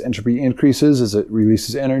as entropy increases, as it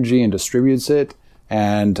releases energy and distributes it,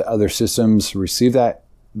 and other systems receive that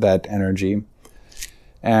energy.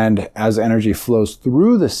 And as energy flows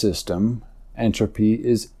through the system, entropy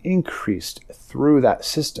is increased through that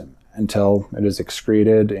system until it is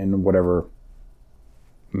excreted in whatever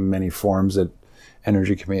many forms that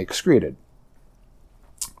energy can be excreted.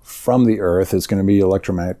 From the Earth, it's going to be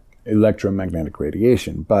electromagnetic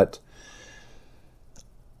radiation. But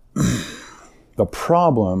the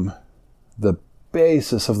problem, the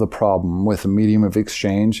basis of the problem with the medium of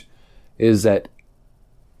exchange is that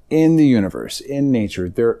in the universe, in nature,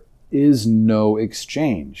 there is no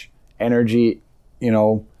exchange. Energy,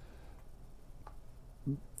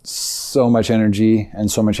 so much energy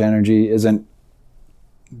and so much energy isn't,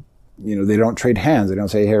 they don't trade hands. They don't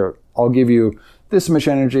say, here, I'll give you this much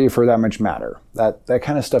energy for that much matter. That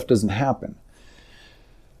kind of stuff doesn't happen.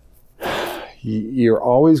 You're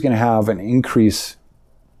always going to have an increase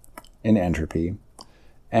in entropy,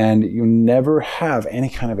 and you never have any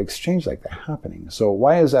kind of exchange like that happening. So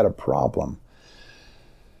why is that a problem?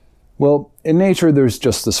 Well, in nature, there's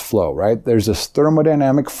just this flow, right? There's this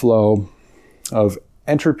thermodynamic flow of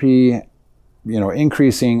entropy,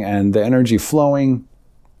 increasing and the energy flowing,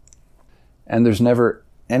 and there's never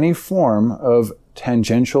any form of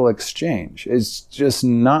tangential exchange. It's just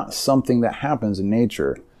not something that happens in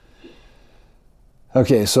nature.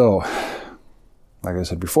 Okay, so, like I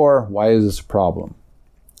said before, why is this a problem?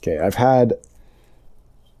 Okay, I've had,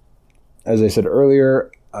 as I said earlier,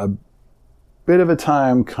 a bit of a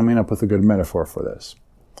time coming up with a good metaphor for this.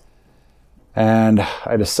 And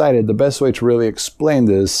I decided the best way to really explain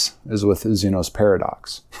this is with Zeno's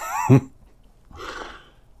paradox.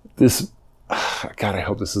 God, I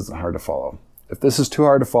hope this isn't hard to follow. If this is too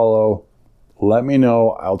hard to follow, let me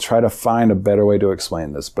know. I'll try to find a better way to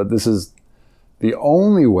explain this. But this is the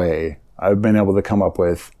only way I've been able to come up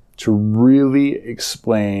with to really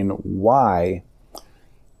explain why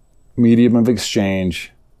medium of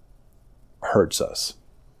exchange hurts us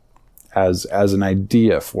as an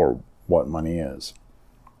idea for what money is.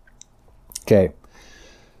 Okay.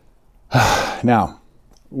 Now,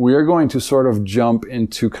 we're going to sort of jump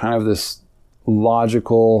into kind of this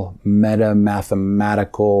logical,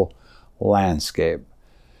 meta-mathematical landscape,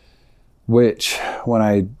 which when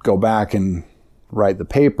I go back and write the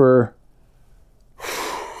paper,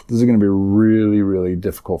 this is going to be really, really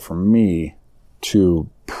difficult for me to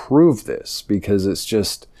prove this, because it's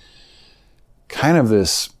just kind of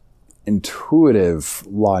this intuitive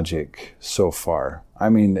logic so far. I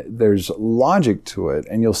mean, there's logic to it,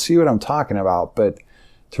 and you'll see what I'm talking about, but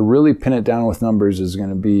to really pin it down with numbers is going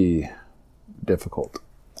to be difficult.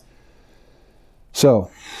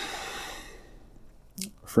 So,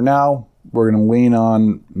 for now, we're going to lean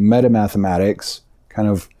on meta-mathematics, kind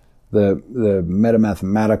of the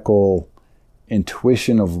meta-mathematical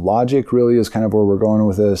intuition of logic really is kind of where we're going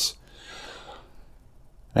with this.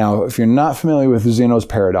 Now, if you're not familiar with Zeno's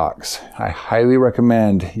paradox, I highly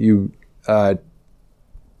recommend you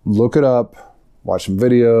look it up, watch some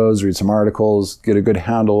videos, read some articles, get a good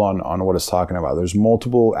handle on what it's talking about. There's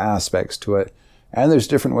multiple aspects to it, and there's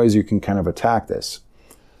different ways you can kind of attack this.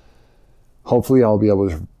 Hopefully, I'll be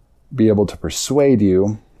able to persuade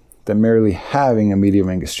you that merely having a medium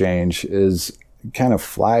of exchange is kind of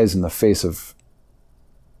flies in the face of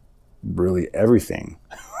really everything.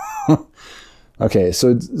 Okay,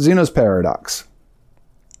 so Zeno's paradox.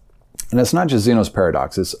 And it's not just Zeno's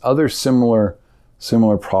paradox, it's other similar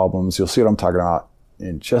problems. You'll see what I'm talking about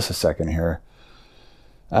in just a second here.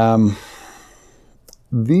 Zeno's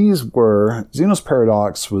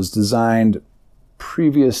paradox was designed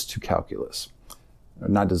previous to calculus.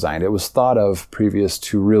 Not designed, it was thought of previous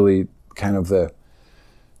to really kind of the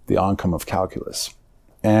oncome of calculus.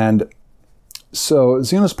 And so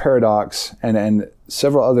Zeno's paradox and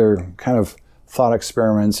several other kind of thought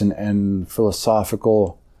experiments and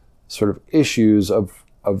philosophical sort of issues of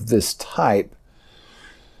this type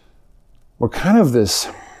were kind of this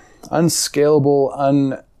unscalable,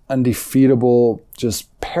 undefeatable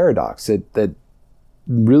just paradox that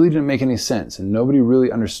really didn't make any sense, and nobody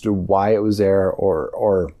really understood why it was there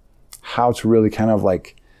or how to really kind of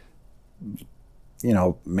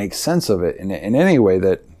make sense of it in any way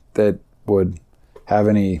that would have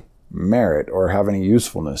any merit or have any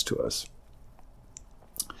usefulness to us.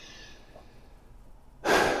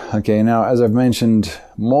 Okay, now, as I've mentioned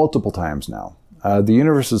multiple times now, the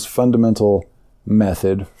universe's fundamental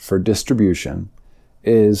method for distribution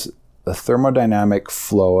is the thermodynamic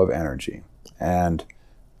flow of energy. And,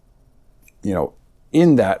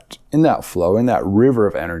 in that flow, in that river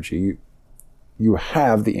of energy, you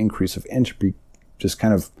have the increase of entropy just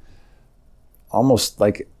kind of almost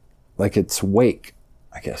like it's wake,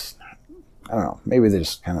 I guess. I don't know. Maybe they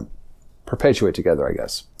just kind of perpetuate together, I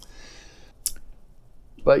guess.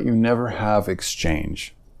 But you never have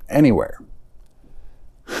exchange anywhere.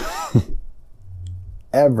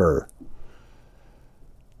 Ever.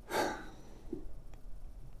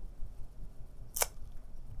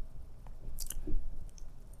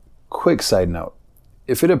 Quick side note.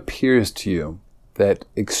 If it appears to you that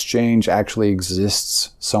exchange actually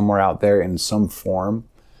exists somewhere out there in some form,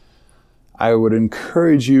 I would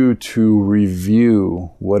encourage you to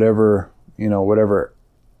review whatever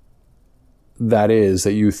that is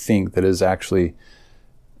that you think that is actually,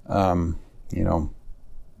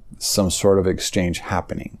 some sort of exchange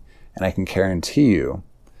happening. And I can guarantee you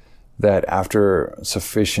that after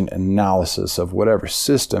sufficient analysis of whatever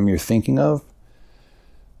system you're thinking of,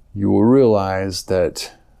 you will realize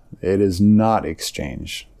that it is not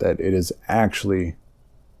exchange, that it is actually,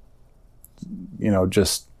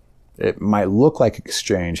 just, it might look like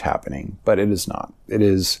exchange happening, but it is not. It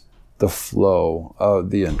is the flow of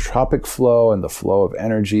the entropic flow and the flow of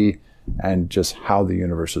energy and just how the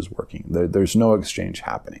universe is working. There's no exchange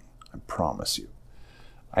happening. I promise you.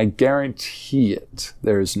 I guarantee it.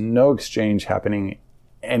 There's no exchange happening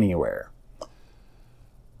anywhere.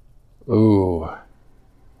 Ooh.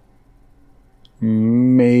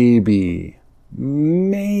 Maybe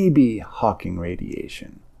Hawking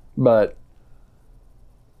radiation. But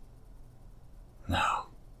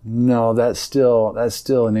no, that's still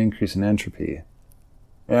an increase in entropy.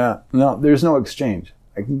 Yeah, no, there's no exchange.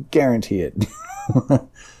 I can guarantee it.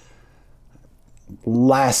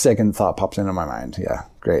 Last second thought pops into my mind. Yeah,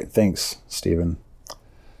 great. Thanks, Stephen.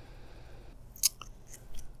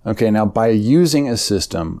 Okay, now by using a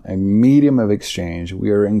system, a medium of exchange, we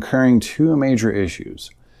are incurring two major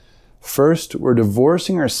issues. First, we're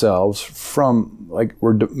divorcing ourselves from,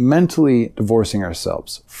 mentally divorcing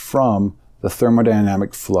ourselves from the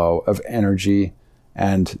thermodynamic flow of energy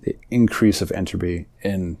and the increase of entropy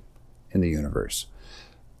in the universe.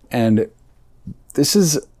 And this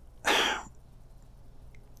is,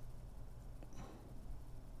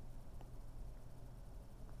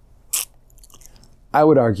 I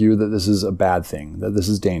would argue that this is a bad thing, that this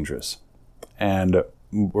is dangerous. And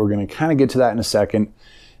we're going to kind of get to that in a second.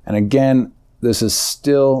 And again, this is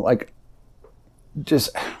still just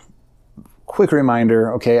quick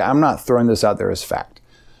reminder, okay, I'm not throwing this out there as fact.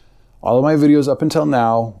 All of my videos up until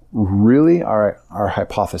now really are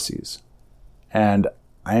hypotheses. And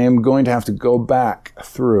I am going to have to go back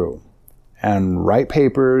through and write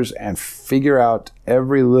papers and figure out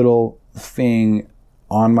every little thing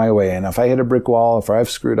on my way. And if I hit a brick wall, if I've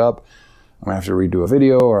screwed up, I'm gonna have to redo a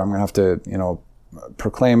video, or I'm gonna have to,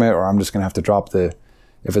 proclaim it, or I'm just gonna have to drop if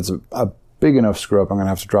it's a big enough screw up, I'm gonna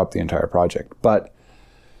have to drop the entire project. But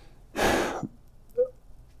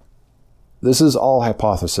this is all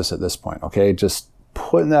hypothesis at this point, okay? Just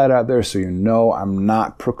putting that out there so you know I'm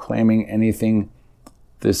not proclaiming anything.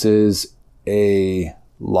 This is a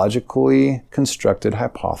logically constructed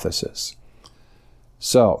hypothesis.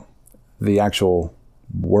 So the actual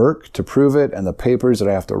work to prove it and the papers that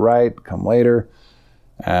I have to write come later.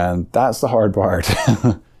 And that's the hard part,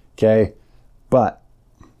 okay? But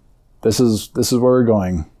this is where we're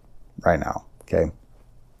going right now, okay?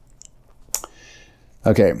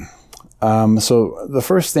 Okay, so the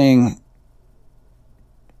first thing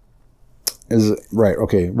is, right,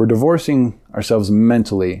 okay, we're divorcing ourselves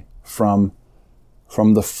mentally from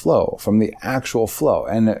the flow, from the actual flow.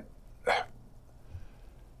 And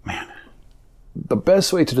the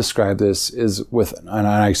best way to describe this is with an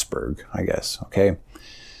iceberg, I guess, okay?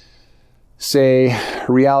 Say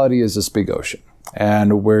reality is this big ocean,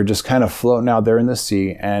 and we're just kind of floating out there in the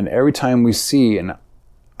sea, and every time we see an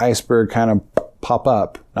iceberg kind of pop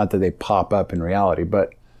up, not that they pop up in reality,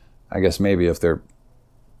 but I guess maybe if they're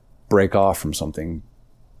break off from something.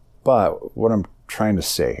 But what I'm trying to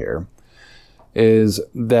say here is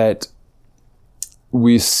that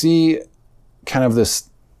we see kind of this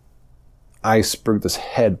iceberg, this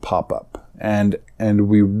head pop up, and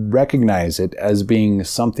we recognize it as being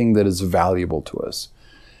something that is valuable to us.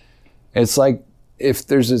 It's like if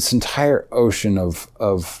there's this entire ocean of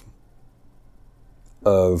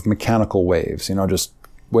mechanical waves, just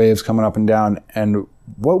waves coming up and down, and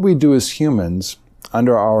what we do as humans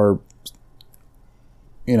under our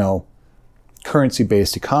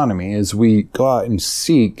currency-based economy is we go out and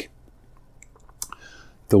seek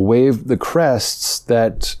the crests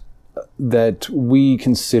that we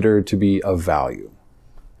consider to be of value,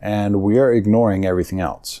 and we are ignoring everything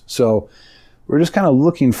else. So we're just kind of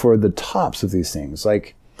looking for the tops of these things,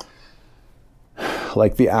 like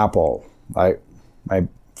the apple. My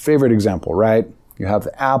favorite example, right? You have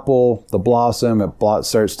the apple, the blossom, it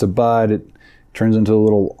starts to bud, it turns into a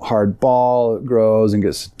little hard ball, it grows and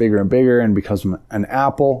gets bigger and bigger and becomes an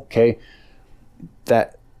apple, okay?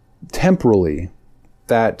 That temporally,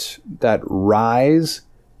 that rise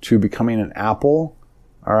to becoming an apple,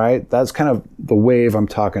 all right, that's kind of the wave I'm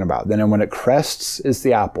talking about. Then when it crests, it's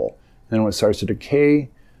the apple. And then when it starts to decay,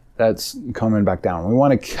 that's coming back down. We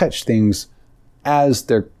want to catch things as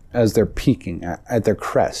they're peaking at their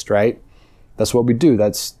crest, right? That's what we do.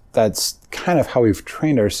 That's kind of how we've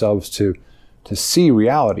trained ourselves to see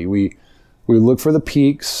reality. We look for the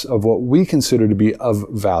peaks of what we consider to be of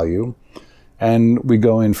value, and we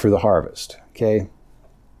go in for the harvest, okay?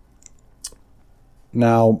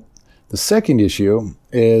 Now, the second issue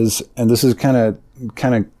is, and this is kind of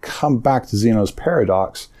come back to Zeno's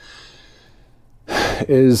paradox,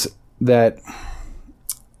 is that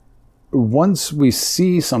once we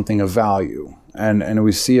see something of value and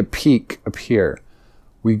we see a peak appear,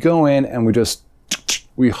 we go in and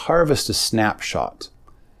we harvest a snapshot.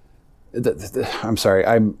 I'm sorry,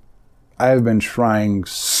 I've been trying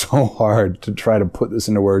so hard to try to put this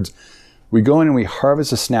into words. We go in and we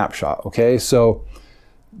harvest a snapshot, okay? So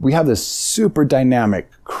we have this super dynamic,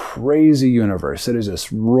 crazy universe that is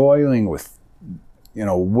just roiling with,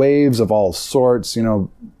 waves of all sorts,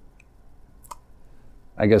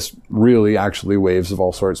 I guess really actually waves of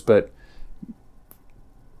all sorts, but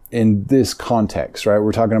in this context, right,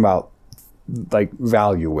 we're talking about like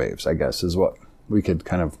value waves, I guess is what we could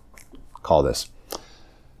kind of call this.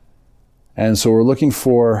 And so we're looking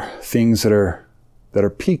for things that are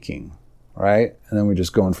peaking, right? And then we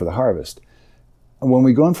just go in for the harvest. And when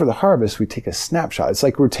we go in for the harvest, we take a snapshot. It's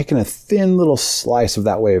like we're taking a thin little slice of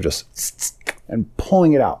that wave just and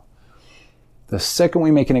pulling it out. The second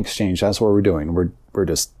we make an exchange, that's what we're doing. We're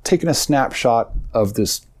just taking a snapshot of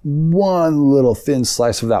this one little thin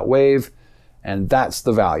slice of that wave, and that's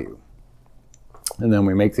the value. And then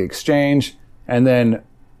we make the exchange, and then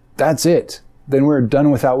that's it. Then we're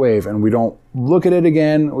done with that wave, and we don't look at it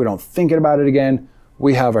again. We don't think about it again.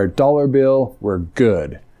 We have our dollar bill. We're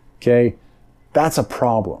good. Okay? That's a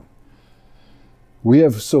problem. We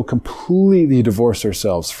have so completely divorced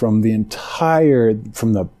ourselves from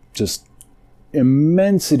the just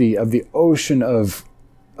immensity of the ocean of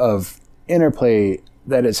interplay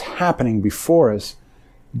that is happening before us,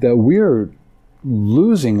 that we're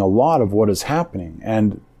losing a lot of what is happening.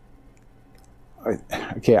 And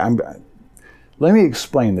okay, let me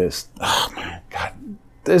explain this. Oh my God,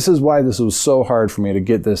 this is why this was so hard for me to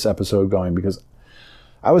get this episode going, because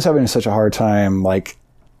I was having such a hard time, like,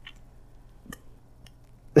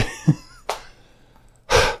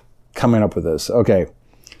 coming up with this. Okay.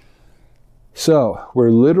 So we're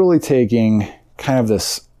literally taking kind of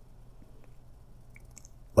this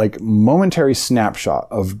like momentary snapshot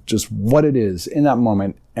of just what it is in that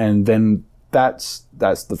moment. And then that's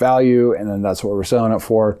the value. And then that's what we're selling it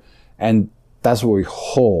for. And that's what we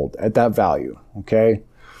hold at that value. Okay.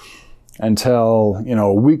 Until,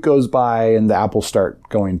 a week goes by and the apples start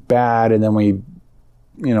going bad. And then we,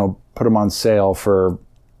 put them on sale for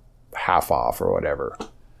half off or whatever.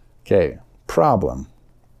 Okay. Problem.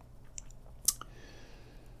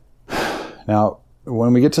 Now,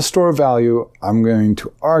 when we get to store value, I'm going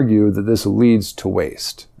to argue that this leads to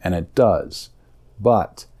waste, and it does.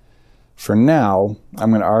 But for now, I'm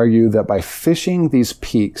going to argue that by fishing these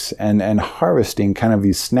peaks and harvesting kind of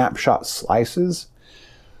these snapshot slices,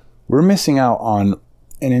 we're missing out on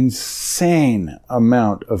an insane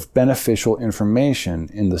amount of beneficial information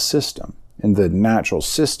in the system, in the natural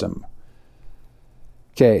system.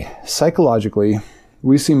 Okay, psychologically,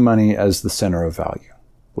 we see money as the center of value.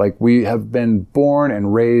 Like, we have been born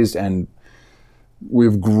and raised and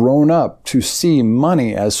we've grown up to see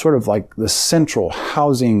money as sort of like the central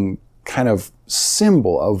housing kind of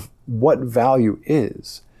symbol of what value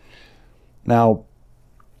is. Now,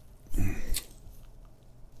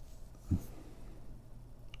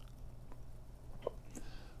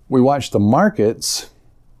 we watch the markets,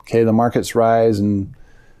 okay, the markets rise and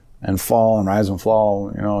fall and rise and fall,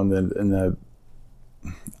 in the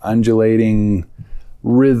undulating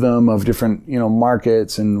rhythm of different,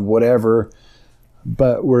 markets and whatever,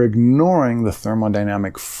 but we're ignoring the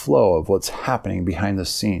thermodynamic flow of what's happening behind the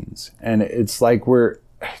scenes. And it's like do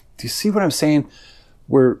you see what I'm saying?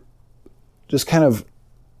 We're just kind of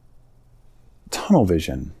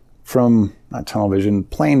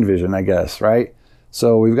plane vision, I guess, right?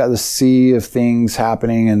 So we've got the sea of things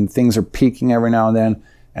happening and things are peaking every now and then.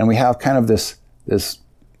 And we have kind of this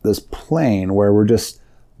plane where we're just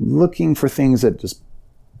looking for things that just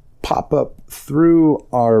pop up through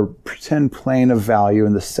our pretend plane of value.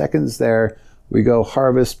 And the second it's there, we go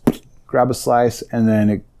harvest, grab a slice, and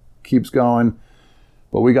then it keeps going.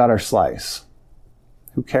 But we got our slice.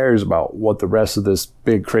 Who cares about what the rest of this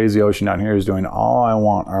big crazy ocean down here is doing? All I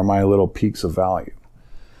want are my little peaks of value.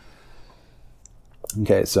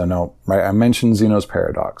 Okay, so no, right? I mentioned Zeno's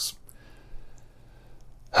paradox.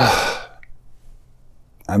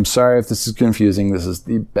 I'm sorry if this is confusing. This is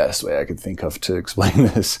the best way I could think of to explain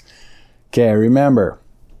this. Okay, remember,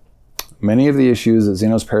 many of the issues that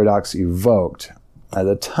Zeno's paradox evoked at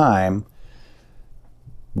the time,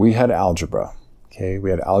 we had algebra. Okay, we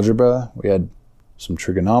had algebra, we had some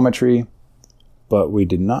trigonometry, but we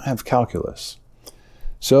did not have calculus.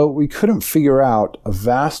 So we couldn't figure out a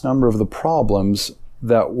vast number of the problems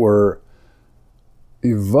that were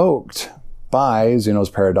evoked by Zeno's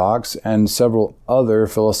paradox and several other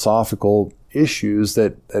philosophical, issues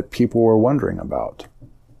that people were wondering about.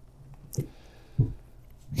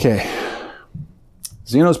 Okay,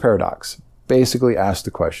 Zeno's paradox basically asks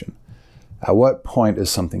the question, at what point is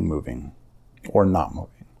something moving or not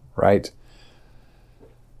moving, right?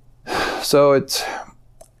 So it's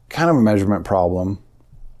kind of a measurement problem.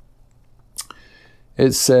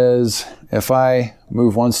 It says if I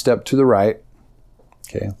move one step to the right,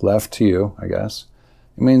 okay, left to you, I guess,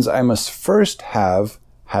 it means I must first have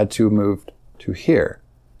had to move to here.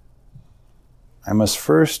 I must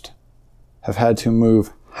first have had to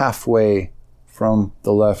move halfway from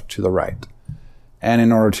the left to the right. And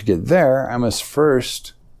in order to get there, I must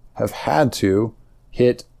first have had to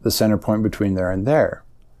hit the center point between there and there.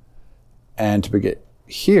 And to get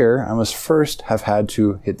here, I must first have had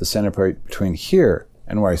to hit the center point between here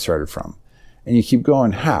and where I started from. And you keep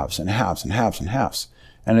going halves and halves and halves and halves.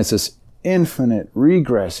 And it's this infinite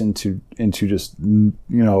regress into just,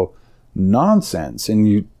 nonsense.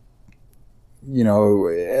 And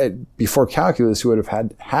before calculus, you would have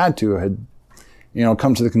had to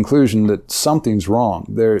come to the conclusion that something's wrong.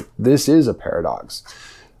 This is a paradox.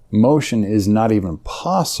 Motion is not even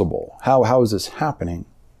possible. How is this happening?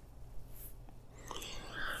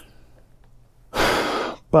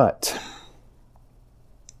 But,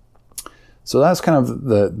 so that's kind of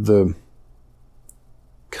the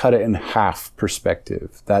cut it in half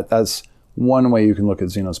perspective. That's one way you can look at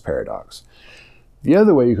Zeno's paradox. The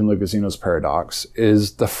other way you can look at Zeno's paradox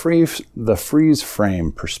is the freeze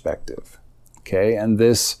frame perspective. Okay, and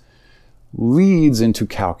this leads into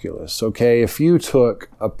calculus. Okay, if you took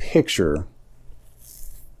a picture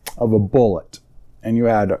of a bullet and you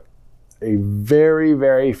had a very,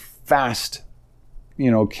 very fast,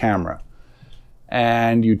 camera,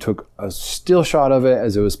 and you took a still shot of it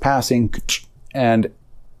as it was passing, and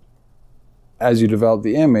as you develop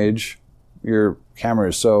the image, your camera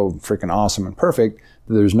is so freaking awesome and perfect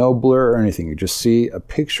that there's no blur or anything. You just see a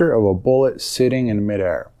picture of a bullet sitting in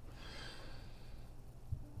midair.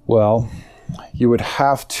 Well, you would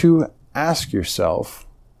have to ask yourself,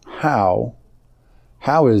 how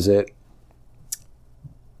is it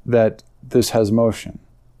that this has motion?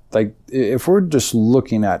 Like, if we're just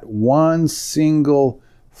looking at one single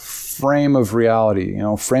frame of reality,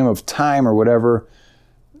 frame of time or whatever,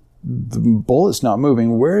 the bullet's not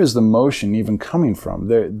moving. Where is the motion even coming from?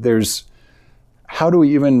 How do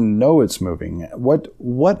we even know it's moving?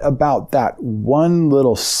 What about that one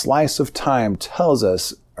little slice of time tells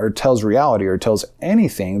us, or tells reality, or tells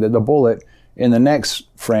anything that the bullet in the next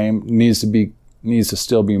frame needs to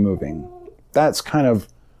still be moving? That's kind of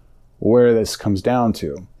where this comes down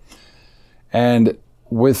to. And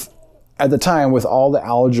at the time, with all the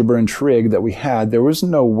algebra and trig that we had, there was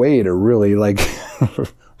no way to really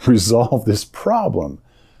resolve this problem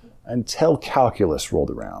until calculus rolled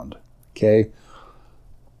around. Okay?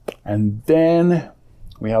 And then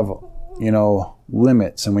we have,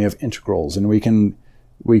 limits, and we have integrals, and we can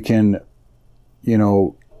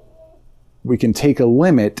take a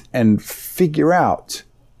limit and figure out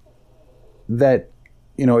that,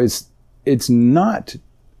 it's not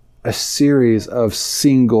a series of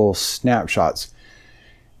single snapshots.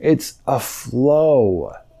 It's a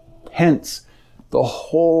flow. Hence, the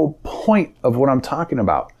whole point of what I'm talking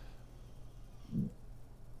about.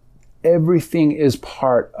 Everything is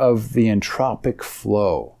part of the entropic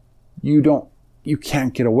flow. You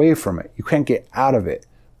can't get away from it. You can't get out of it.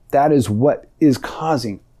 That is what is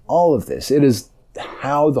causing all of this. It is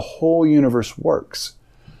how the whole universe works.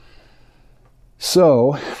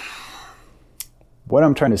 So, what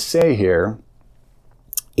I'm trying to say here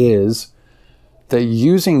is that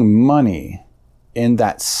using money in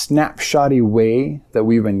that snapshotty way that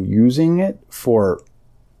we've been using it for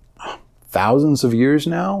thousands of years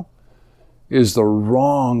now is the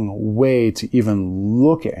wrong way to even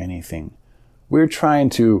look at anything. We're trying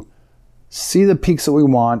to see the peaks that we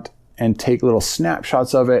want and take little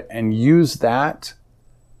snapshots of it and use that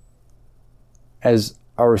as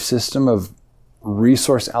our system of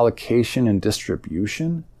resource allocation and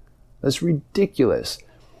distribution. That's ridiculous.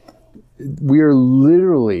 We are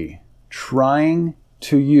literally trying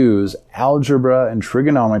to use algebra and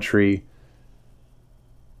trigonometry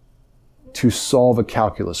to solve a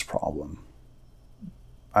calculus problem.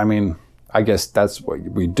 I mean, I guess that's what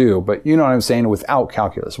we do, but you know what I'm saying, without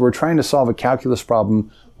calculus. We're trying to solve a calculus problem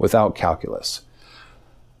without calculus.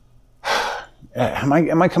 Am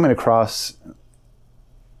I coming across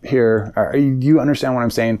here? Do you understand what I'm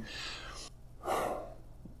saying?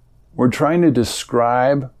 We're trying to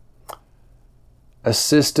describe a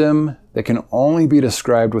system that can only be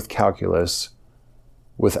described with calculus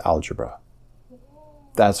with algebra.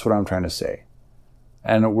 That's what I'm trying to say.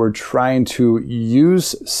 And we're trying to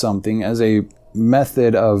use something as a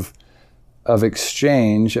method of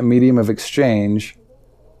exchange, a medium of exchange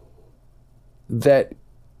that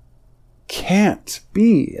can't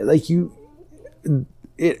be. Like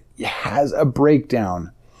it has a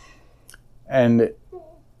breakdown. And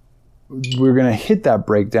we're going to hit that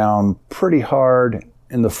breakdown pretty hard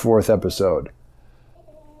in the 4th episode.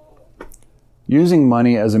 Using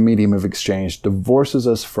money as a medium of exchange divorces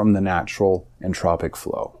us from the natural entropic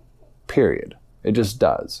flow. Period. It just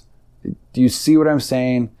does. Do you see what I'm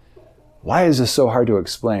saying? Why is this so hard to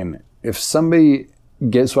explain? If somebody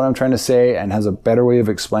gets what I'm trying to say and has a better way of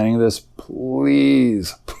explaining this,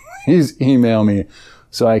 please email me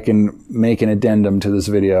so I can make an addendum to this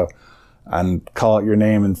video and call out your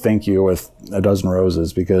name and thank you with a dozen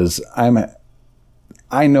roses, because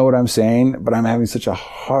I know what I'm saying, but I'm having such a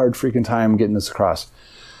hard freaking time getting this across.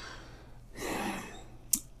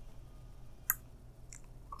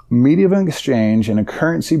 Medium of exchange in a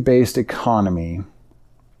currency-based economy.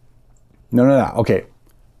 No. Okay.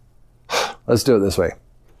 Let's do it this way.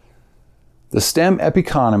 The STEM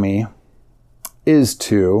epiconomy is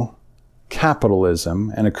to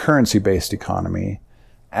capitalism and a currency-based economy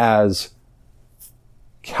as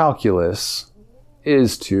calculus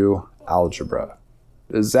is to algebra.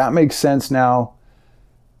 Does that make sense now?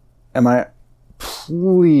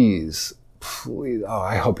 Please, oh,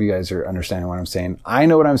 I hope you guys are understanding what I'm saying. I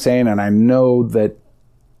know what I'm saying, and I know that,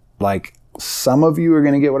 like, some of you are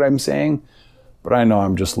going to get what I'm saying, but I know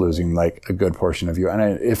I'm just losing, like, a good portion of you.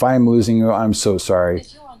 And if I'm losing you, I'm so sorry.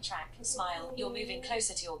 If you're on track, smile, you're moving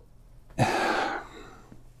closer to your...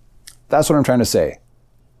 That's what I'm trying to say.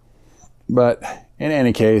 But in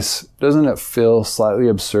any case, doesn't it feel slightly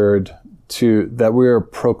absurd that we're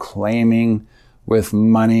proclaiming with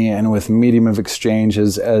money and with medium of exchange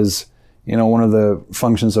as you know, one of the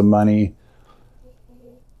functions of money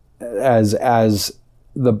as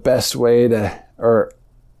the best way to, or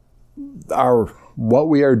what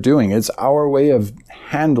we are doing. It's our way of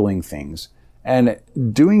handling things. And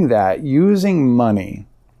doing that, using money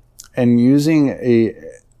and using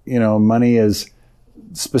money as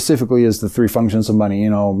specifically as the 3 functions of money,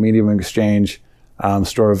 medium of exchange,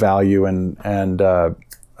 store of value, and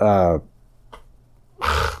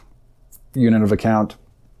unit of account.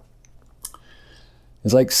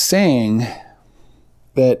 It's like saying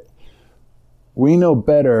that we know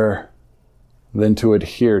better than to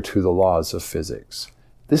adhere to the laws of physics.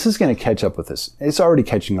 This is going to catch up with us. It's already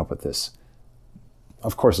catching up with us.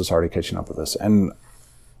 Of course, it's already catching up with us. And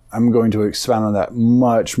I'm going to expound on that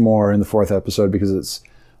much more in the 4th episode, because it's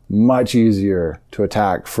much easier to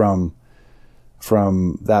attack from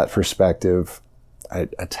that perspective,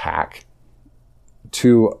 attack,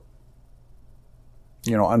 to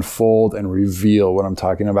unfold and reveal what I'm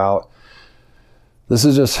talking about. This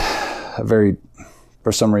is just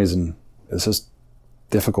for some reason, it's just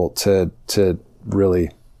difficult to really,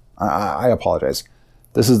 I apologize.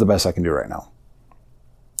 This is the best I can do right now.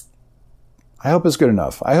 I hope it's good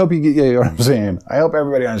enough. I hope you get what I'm saying. I hope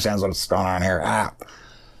everybody understands what's going on here.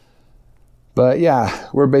 But yeah,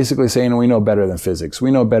 we're basically saying we know better than physics.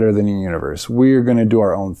 We know better than the universe. We're going to do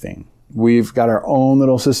our own thing. We've got our own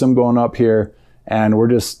little system going up here, and we're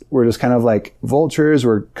just kind of like vultures.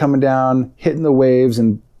 We're coming down, hitting the waves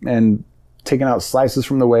and taking out slices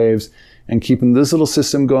from the waves and keeping this little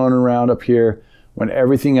system going around up here when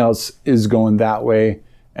everything else is going that way.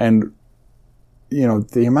 And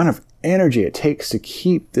the amount of energy it takes to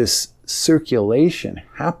keep this circulation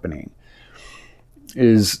happening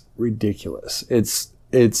is ridiculous. It's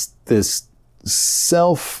this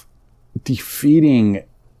self-defeating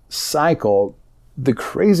cycle. The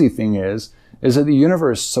crazy thing is that the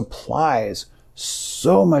universe supplies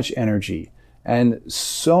so much energy and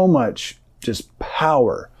so much just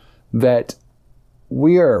power that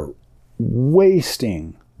we are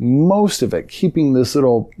wasting most of it keeping this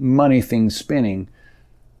little money thing spinning.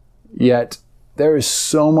 Yet there is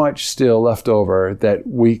so much still left over that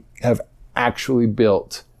we have actually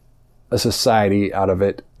built a society out of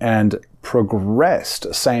it and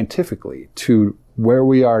progressed scientifically to where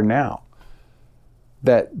we are now.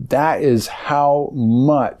 That is how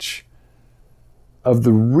much of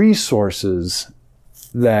the resources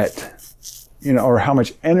that, or how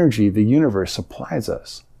much energy the universe supplies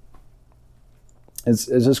us. It's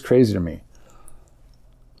just crazy to me.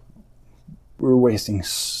 We're wasting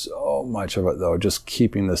so much of it, though, just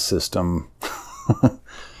keeping the system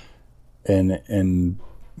in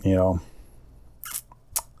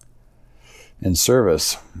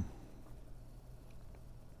service.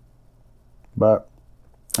 But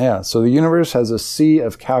yeah, so the universe has a sea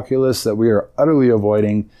of calculus that we are utterly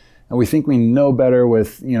avoiding, and we think we know better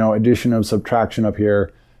with, addition and subtraction up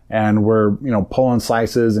here, and we're, pulling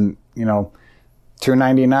slices and,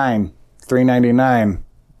 $2.99, $3.99,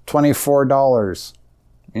 $24,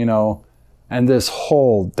 and this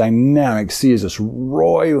whole dynamic sea is just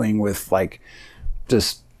roiling with like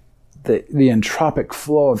just the entropic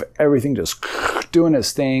flow of everything just doing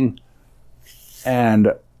its thing.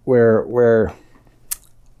 And we're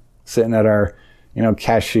sitting at our,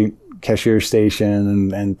 cashier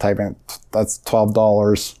station and typing, that's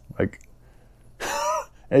 $12. Like,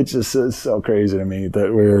 it just is so crazy to me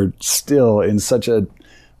that we're still in such a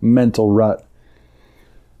mental rut.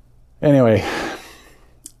 Anyway,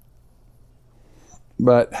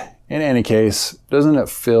 but in any case, doesn't it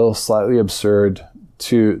feel slightly absurd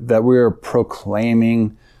that we're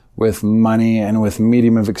proclaiming with money and with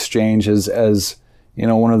medium of exchange as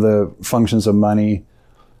one of the functions of money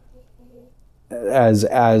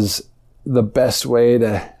as the best way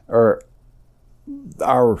to, or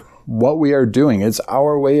what we are doing. It's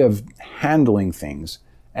our way of handling things,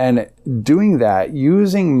 and doing that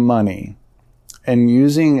using money and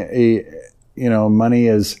using money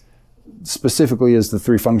as specifically as the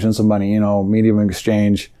three functions of money, medium of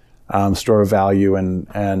exchange, store of value, and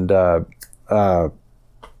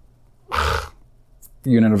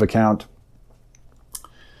unit of account.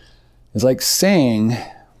 It's like saying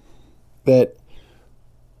that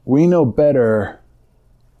we know better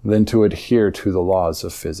than to adhere to the laws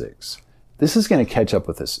of physics. This is going to catch up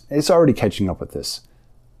with this. It's already catching up with this.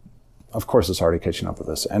 Of course, it's already catching up with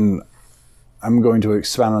this. And I'm going to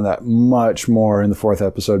expound on that much more in the 4th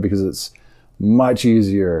episode, because it's much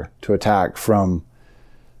easier to attack from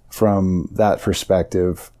that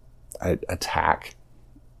perspective, attack,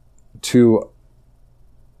 to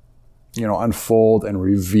unfold and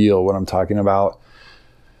reveal what I'm talking about.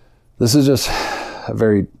 This is just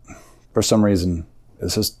for some reason,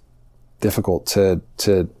 it's just difficult to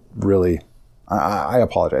really, I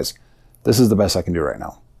apologize. This is the best I can do right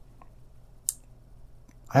now.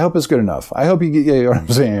 I hope it's good enough. I hope you get what I'm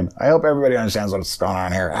saying. I hope everybody understands what's going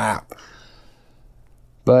on here.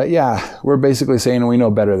 But yeah, we're basically saying we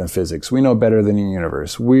know better than physics. We know better than the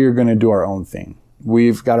universe. We're going to do our own thing.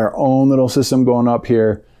 We've got our own little system going up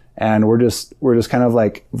here, and we're just kind of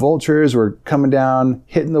like vultures. We're coming down,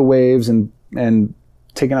 hitting the waves and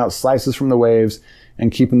taking out slices from the waves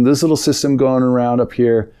and keeping this little system going around up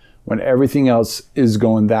here when everything else is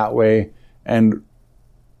going that way. And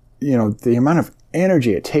the amount of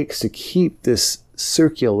energy it takes to keep this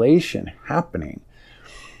circulation happening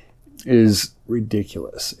is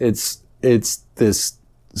ridiculous. It's this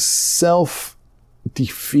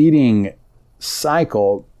self-defeating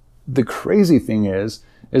cycle. The crazy thing is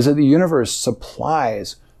that the universe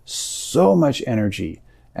supplies so much energy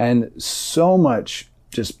and so much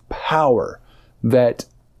just power that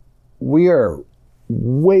we are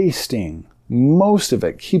wasting most of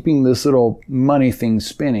it keeping this little money thing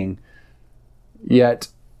spinning. Yet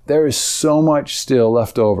there is so much still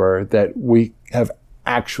left over that we have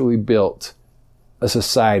actually built a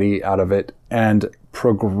society out of it and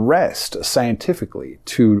progressed scientifically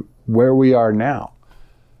to where we are now.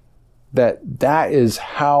 That is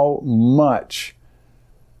how much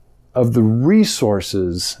of the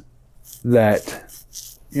resources that,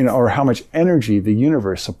 or how much energy the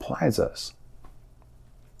universe supplies us.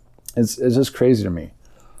 It's just crazy to me.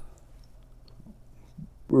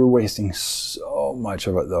 We're wasting so much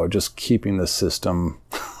of it, though, just keeping the system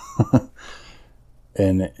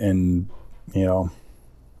in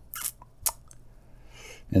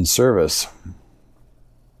service.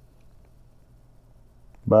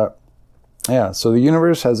 But yeah, so the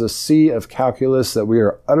universe has a sea of calculus that we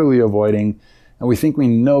are utterly avoiding, and we think we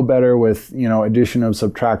know better with addition and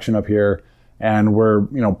subtraction up here, and we're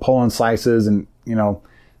pulling slices and $2.99,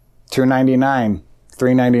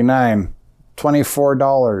 $3.99,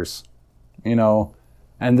 $24,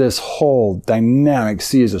 and this whole dynamic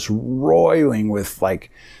sea is just roiling with like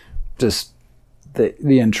just the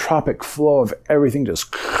entropic flow of everything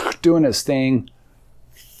just doing its thing.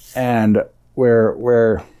 And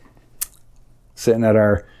we're sitting at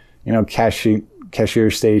our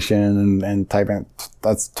cashier station and typing,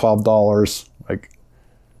 that's $12. Like,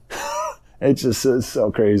 it just is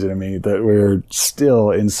so crazy to me that we're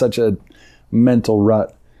still in such a mental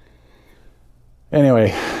rut.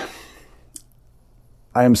 Anyway,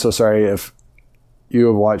 I am so sorry if you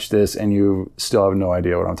have watched this and you still have no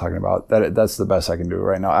idea what I'm talking about. That's the best I can do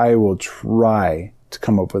right now. I will try to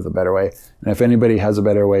come up with a better way. And if anybody has a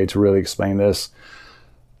better way to really explain this,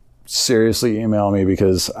 seriously email me,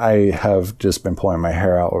 because I have just been pulling my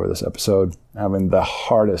hair out over this episode, having the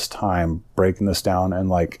hardest time breaking this down and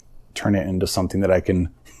like turn it into something that I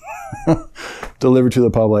can delivered to the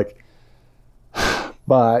public.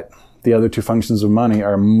 But the other two functions of money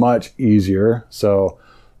are much easier. So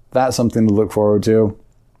that's something to look forward to.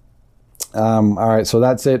 All right, so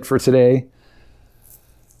that's it for today.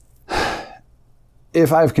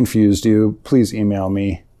 If I've confused you, please email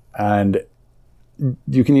me, and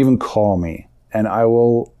you can even call me, and I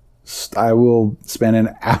will spend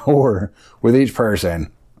an hour with each person.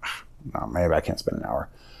 No, maybe I can't spend an hour,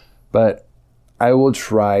 but I will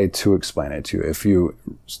try to explain it to you if you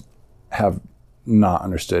have not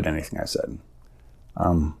understood anything I said.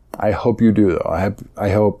 I hope you do, though. I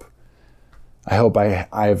hope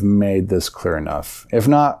I've made this clear enough. If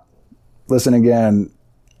not, listen again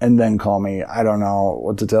and then call me. I don't know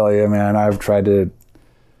what to tell you, man. I've tried to...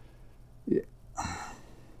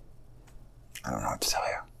 I don't know what to tell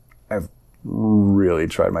you. I've really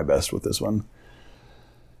tried my best with this one.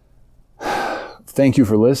 Thank you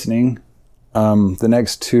for listening. The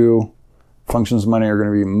next two functions of money are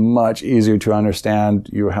going to be much easier to understand.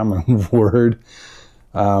 You have my word.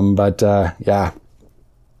 Yeah.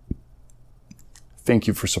 Thank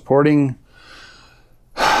you for supporting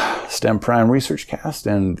STEM Prime ResearchCast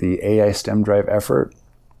and the AI STEM Drive effort.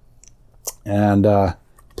 And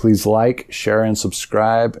please like, share, and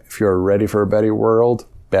subscribe if you're ready for a better world.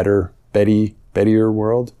 Bettier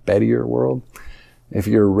world. If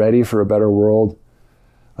you're ready for a better world,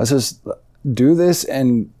 let's just do this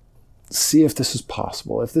and see if this is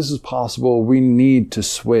possible. If this is possible, we need to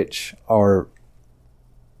switch our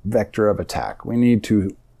vector of attack. We need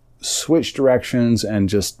to switch directions and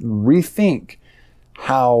just rethink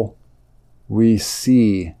how we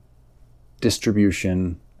see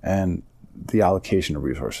distribution and the allocation of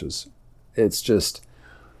resources. It's just,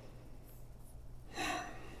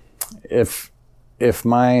 if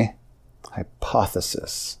my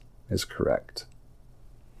hypothesis is correct,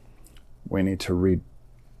 we need to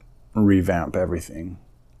revamp everything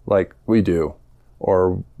like we do,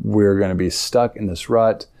 or we're going to be stuck in this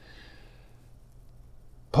rut.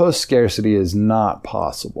 Post-scarcity is not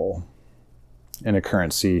possible in a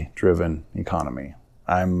currency-driven economy.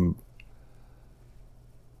 I'm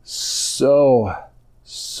so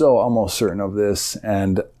almost certain of this,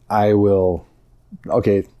 and I will...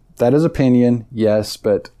 Okay, that is opinion, yes,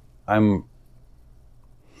 but I'm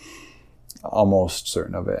almost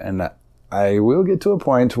certain of it, and I will get to a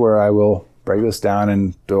point where I will break this down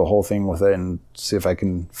and do a whole thing with it and see if I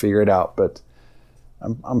can figure it out, but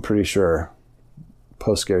I'm pretty sure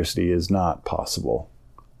post-scarcity is not possible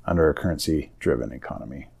under a currency-driven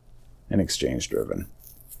economy, an exchange-driven.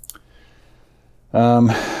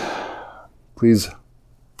 Please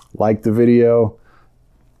like the video.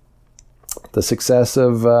 The success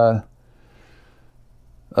of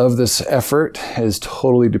this effort is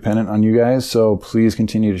totally dependent on you guys, so please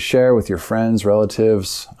continue to share with your friends,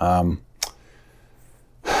 relatives,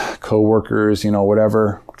 co-workers,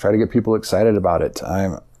 whatever. Try to get people excited about it.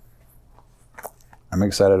 I'm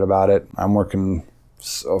excited about it. I'm working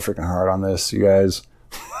so freaking hard on this, you guys.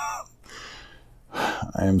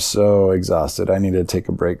 I am so exhausted. I need to take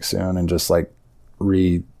a break soon and just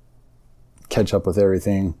catch up with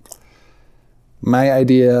everything. My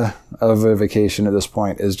idea of a vacation at this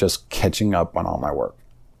point is just catching up on all my work.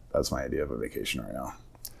 That's my idea of a vacation right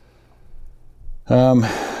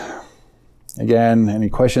now. Again, any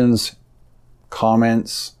questions,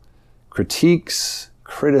 comments, critiques,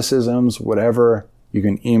 criticisms, whatever, you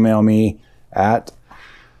can email me at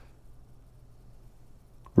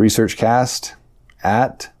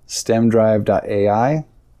researchcast@stemdrive.ai.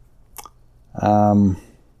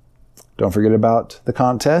 Don't forget about the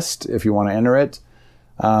contest if you want to enter it.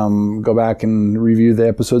 Go back and review the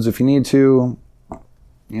episodes if you need to.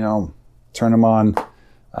 Turn them on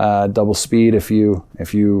double speed if you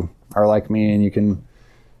are like me, and you can.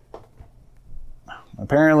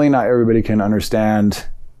 Apparently, not everybody can understand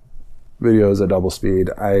videos at double speed.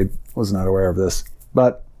 I was not aware of this,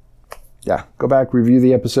 but yeah, go back, review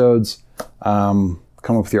the episodes, come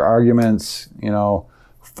up with your arguments.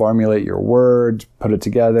 Formulate your word, put it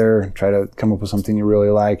together, try to come up with something you really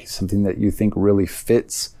like, something that you think really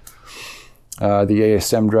fits the AI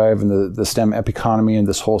STEM drive and the STEM economy and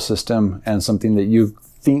this whole system, and something that you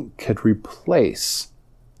think could replace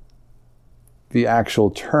the actual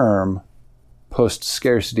term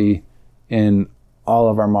post-scarcity in all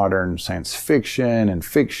of our modern science fiction and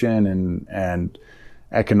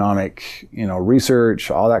economic, research,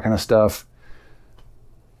 all that kind of stuff.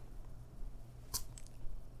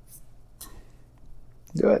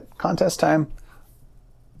 Do it. Contest time.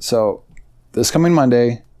 So this coming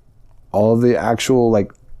Monday, all of the actual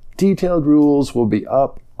detailed rules will be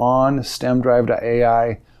up on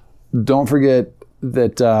stemdrive.ai. Don't forget,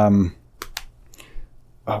 that,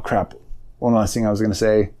 oh crap. One last thing I was going to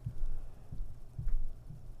say.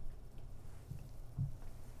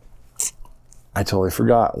 I totally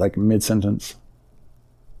forgot, like mid-sentence.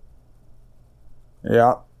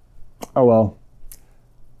 Yeah. Oh well.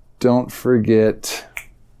 Don't forget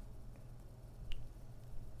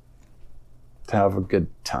to have a good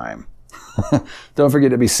time. Don't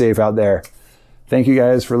forget to be safe out there. Thank you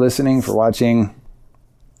guys for listening, for watching.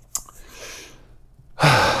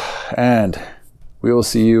 And we will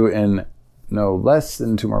see you in no less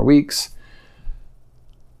than 2 more weeks,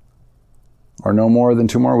 or no more than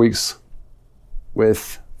 2 more weeks,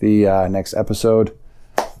 with the next episode.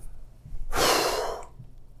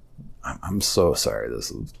 I'm so sorry.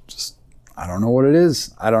 This is just, I don't know what it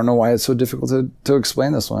is. I don't know why it's so difficult to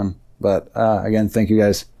explain this one. But again, thank you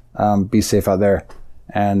guys. Be safe out there,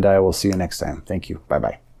 and I will see you next time. Thank you.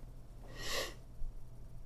 Bye-bye.